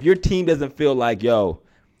 But if your team doesn't feel like,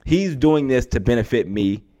 he's doing this to benefit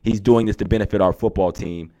me, he's doing this to benefit our football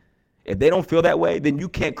team, if they don't feel that way, then you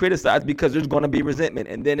can't criticize because there's going to be resentment,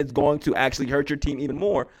 and then it's going to actually hurt your team even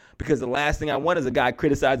more because the last thing I want is a guy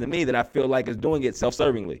criticizing me that I feel like is doing it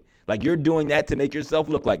self-servingly. Like, you're doing that to make yourself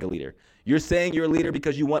look like a leader. You're saying you're a leader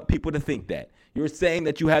because you want people to think that. You're saying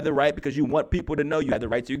that you have the right because you want people to know you have the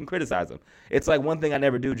right so you can criticize them. It's like one thing I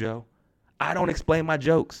never do, Joe. I don't explain my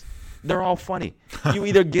jokes. They're all funny. You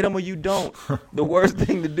either get them or you don't. The worst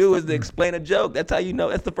thing to do is to explain a joke. That's how you know.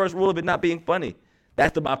 That's the first rule of it not being funny.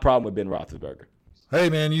 That's my problem with Ben Roethlisberger. Hey,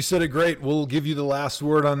 man, you said it great. We'll give you the last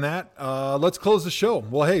word on that. Let's close the show.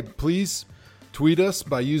 Well, hey, please tweet us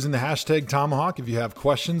by using the hashtag Tomahawk. If you have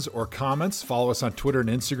questions or comments, follow us on Twitter and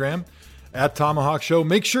Instagram at Tomahawk Show.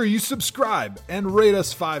 Make sure you subscribe and rate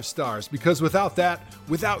us 5 stars because without that,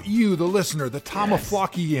 without you, the listener, the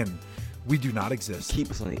Tomaflockian, we do not exist.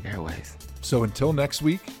 Keep us on the airways. So until next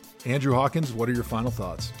week, Andrew Hawkins, what are your final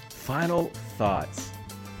thoughts? Final thoughts.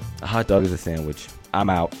 A hot dog is a sandwich. I'm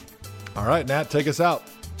out. All right, Nat, take us out.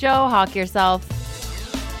 Joe, hawk yourself.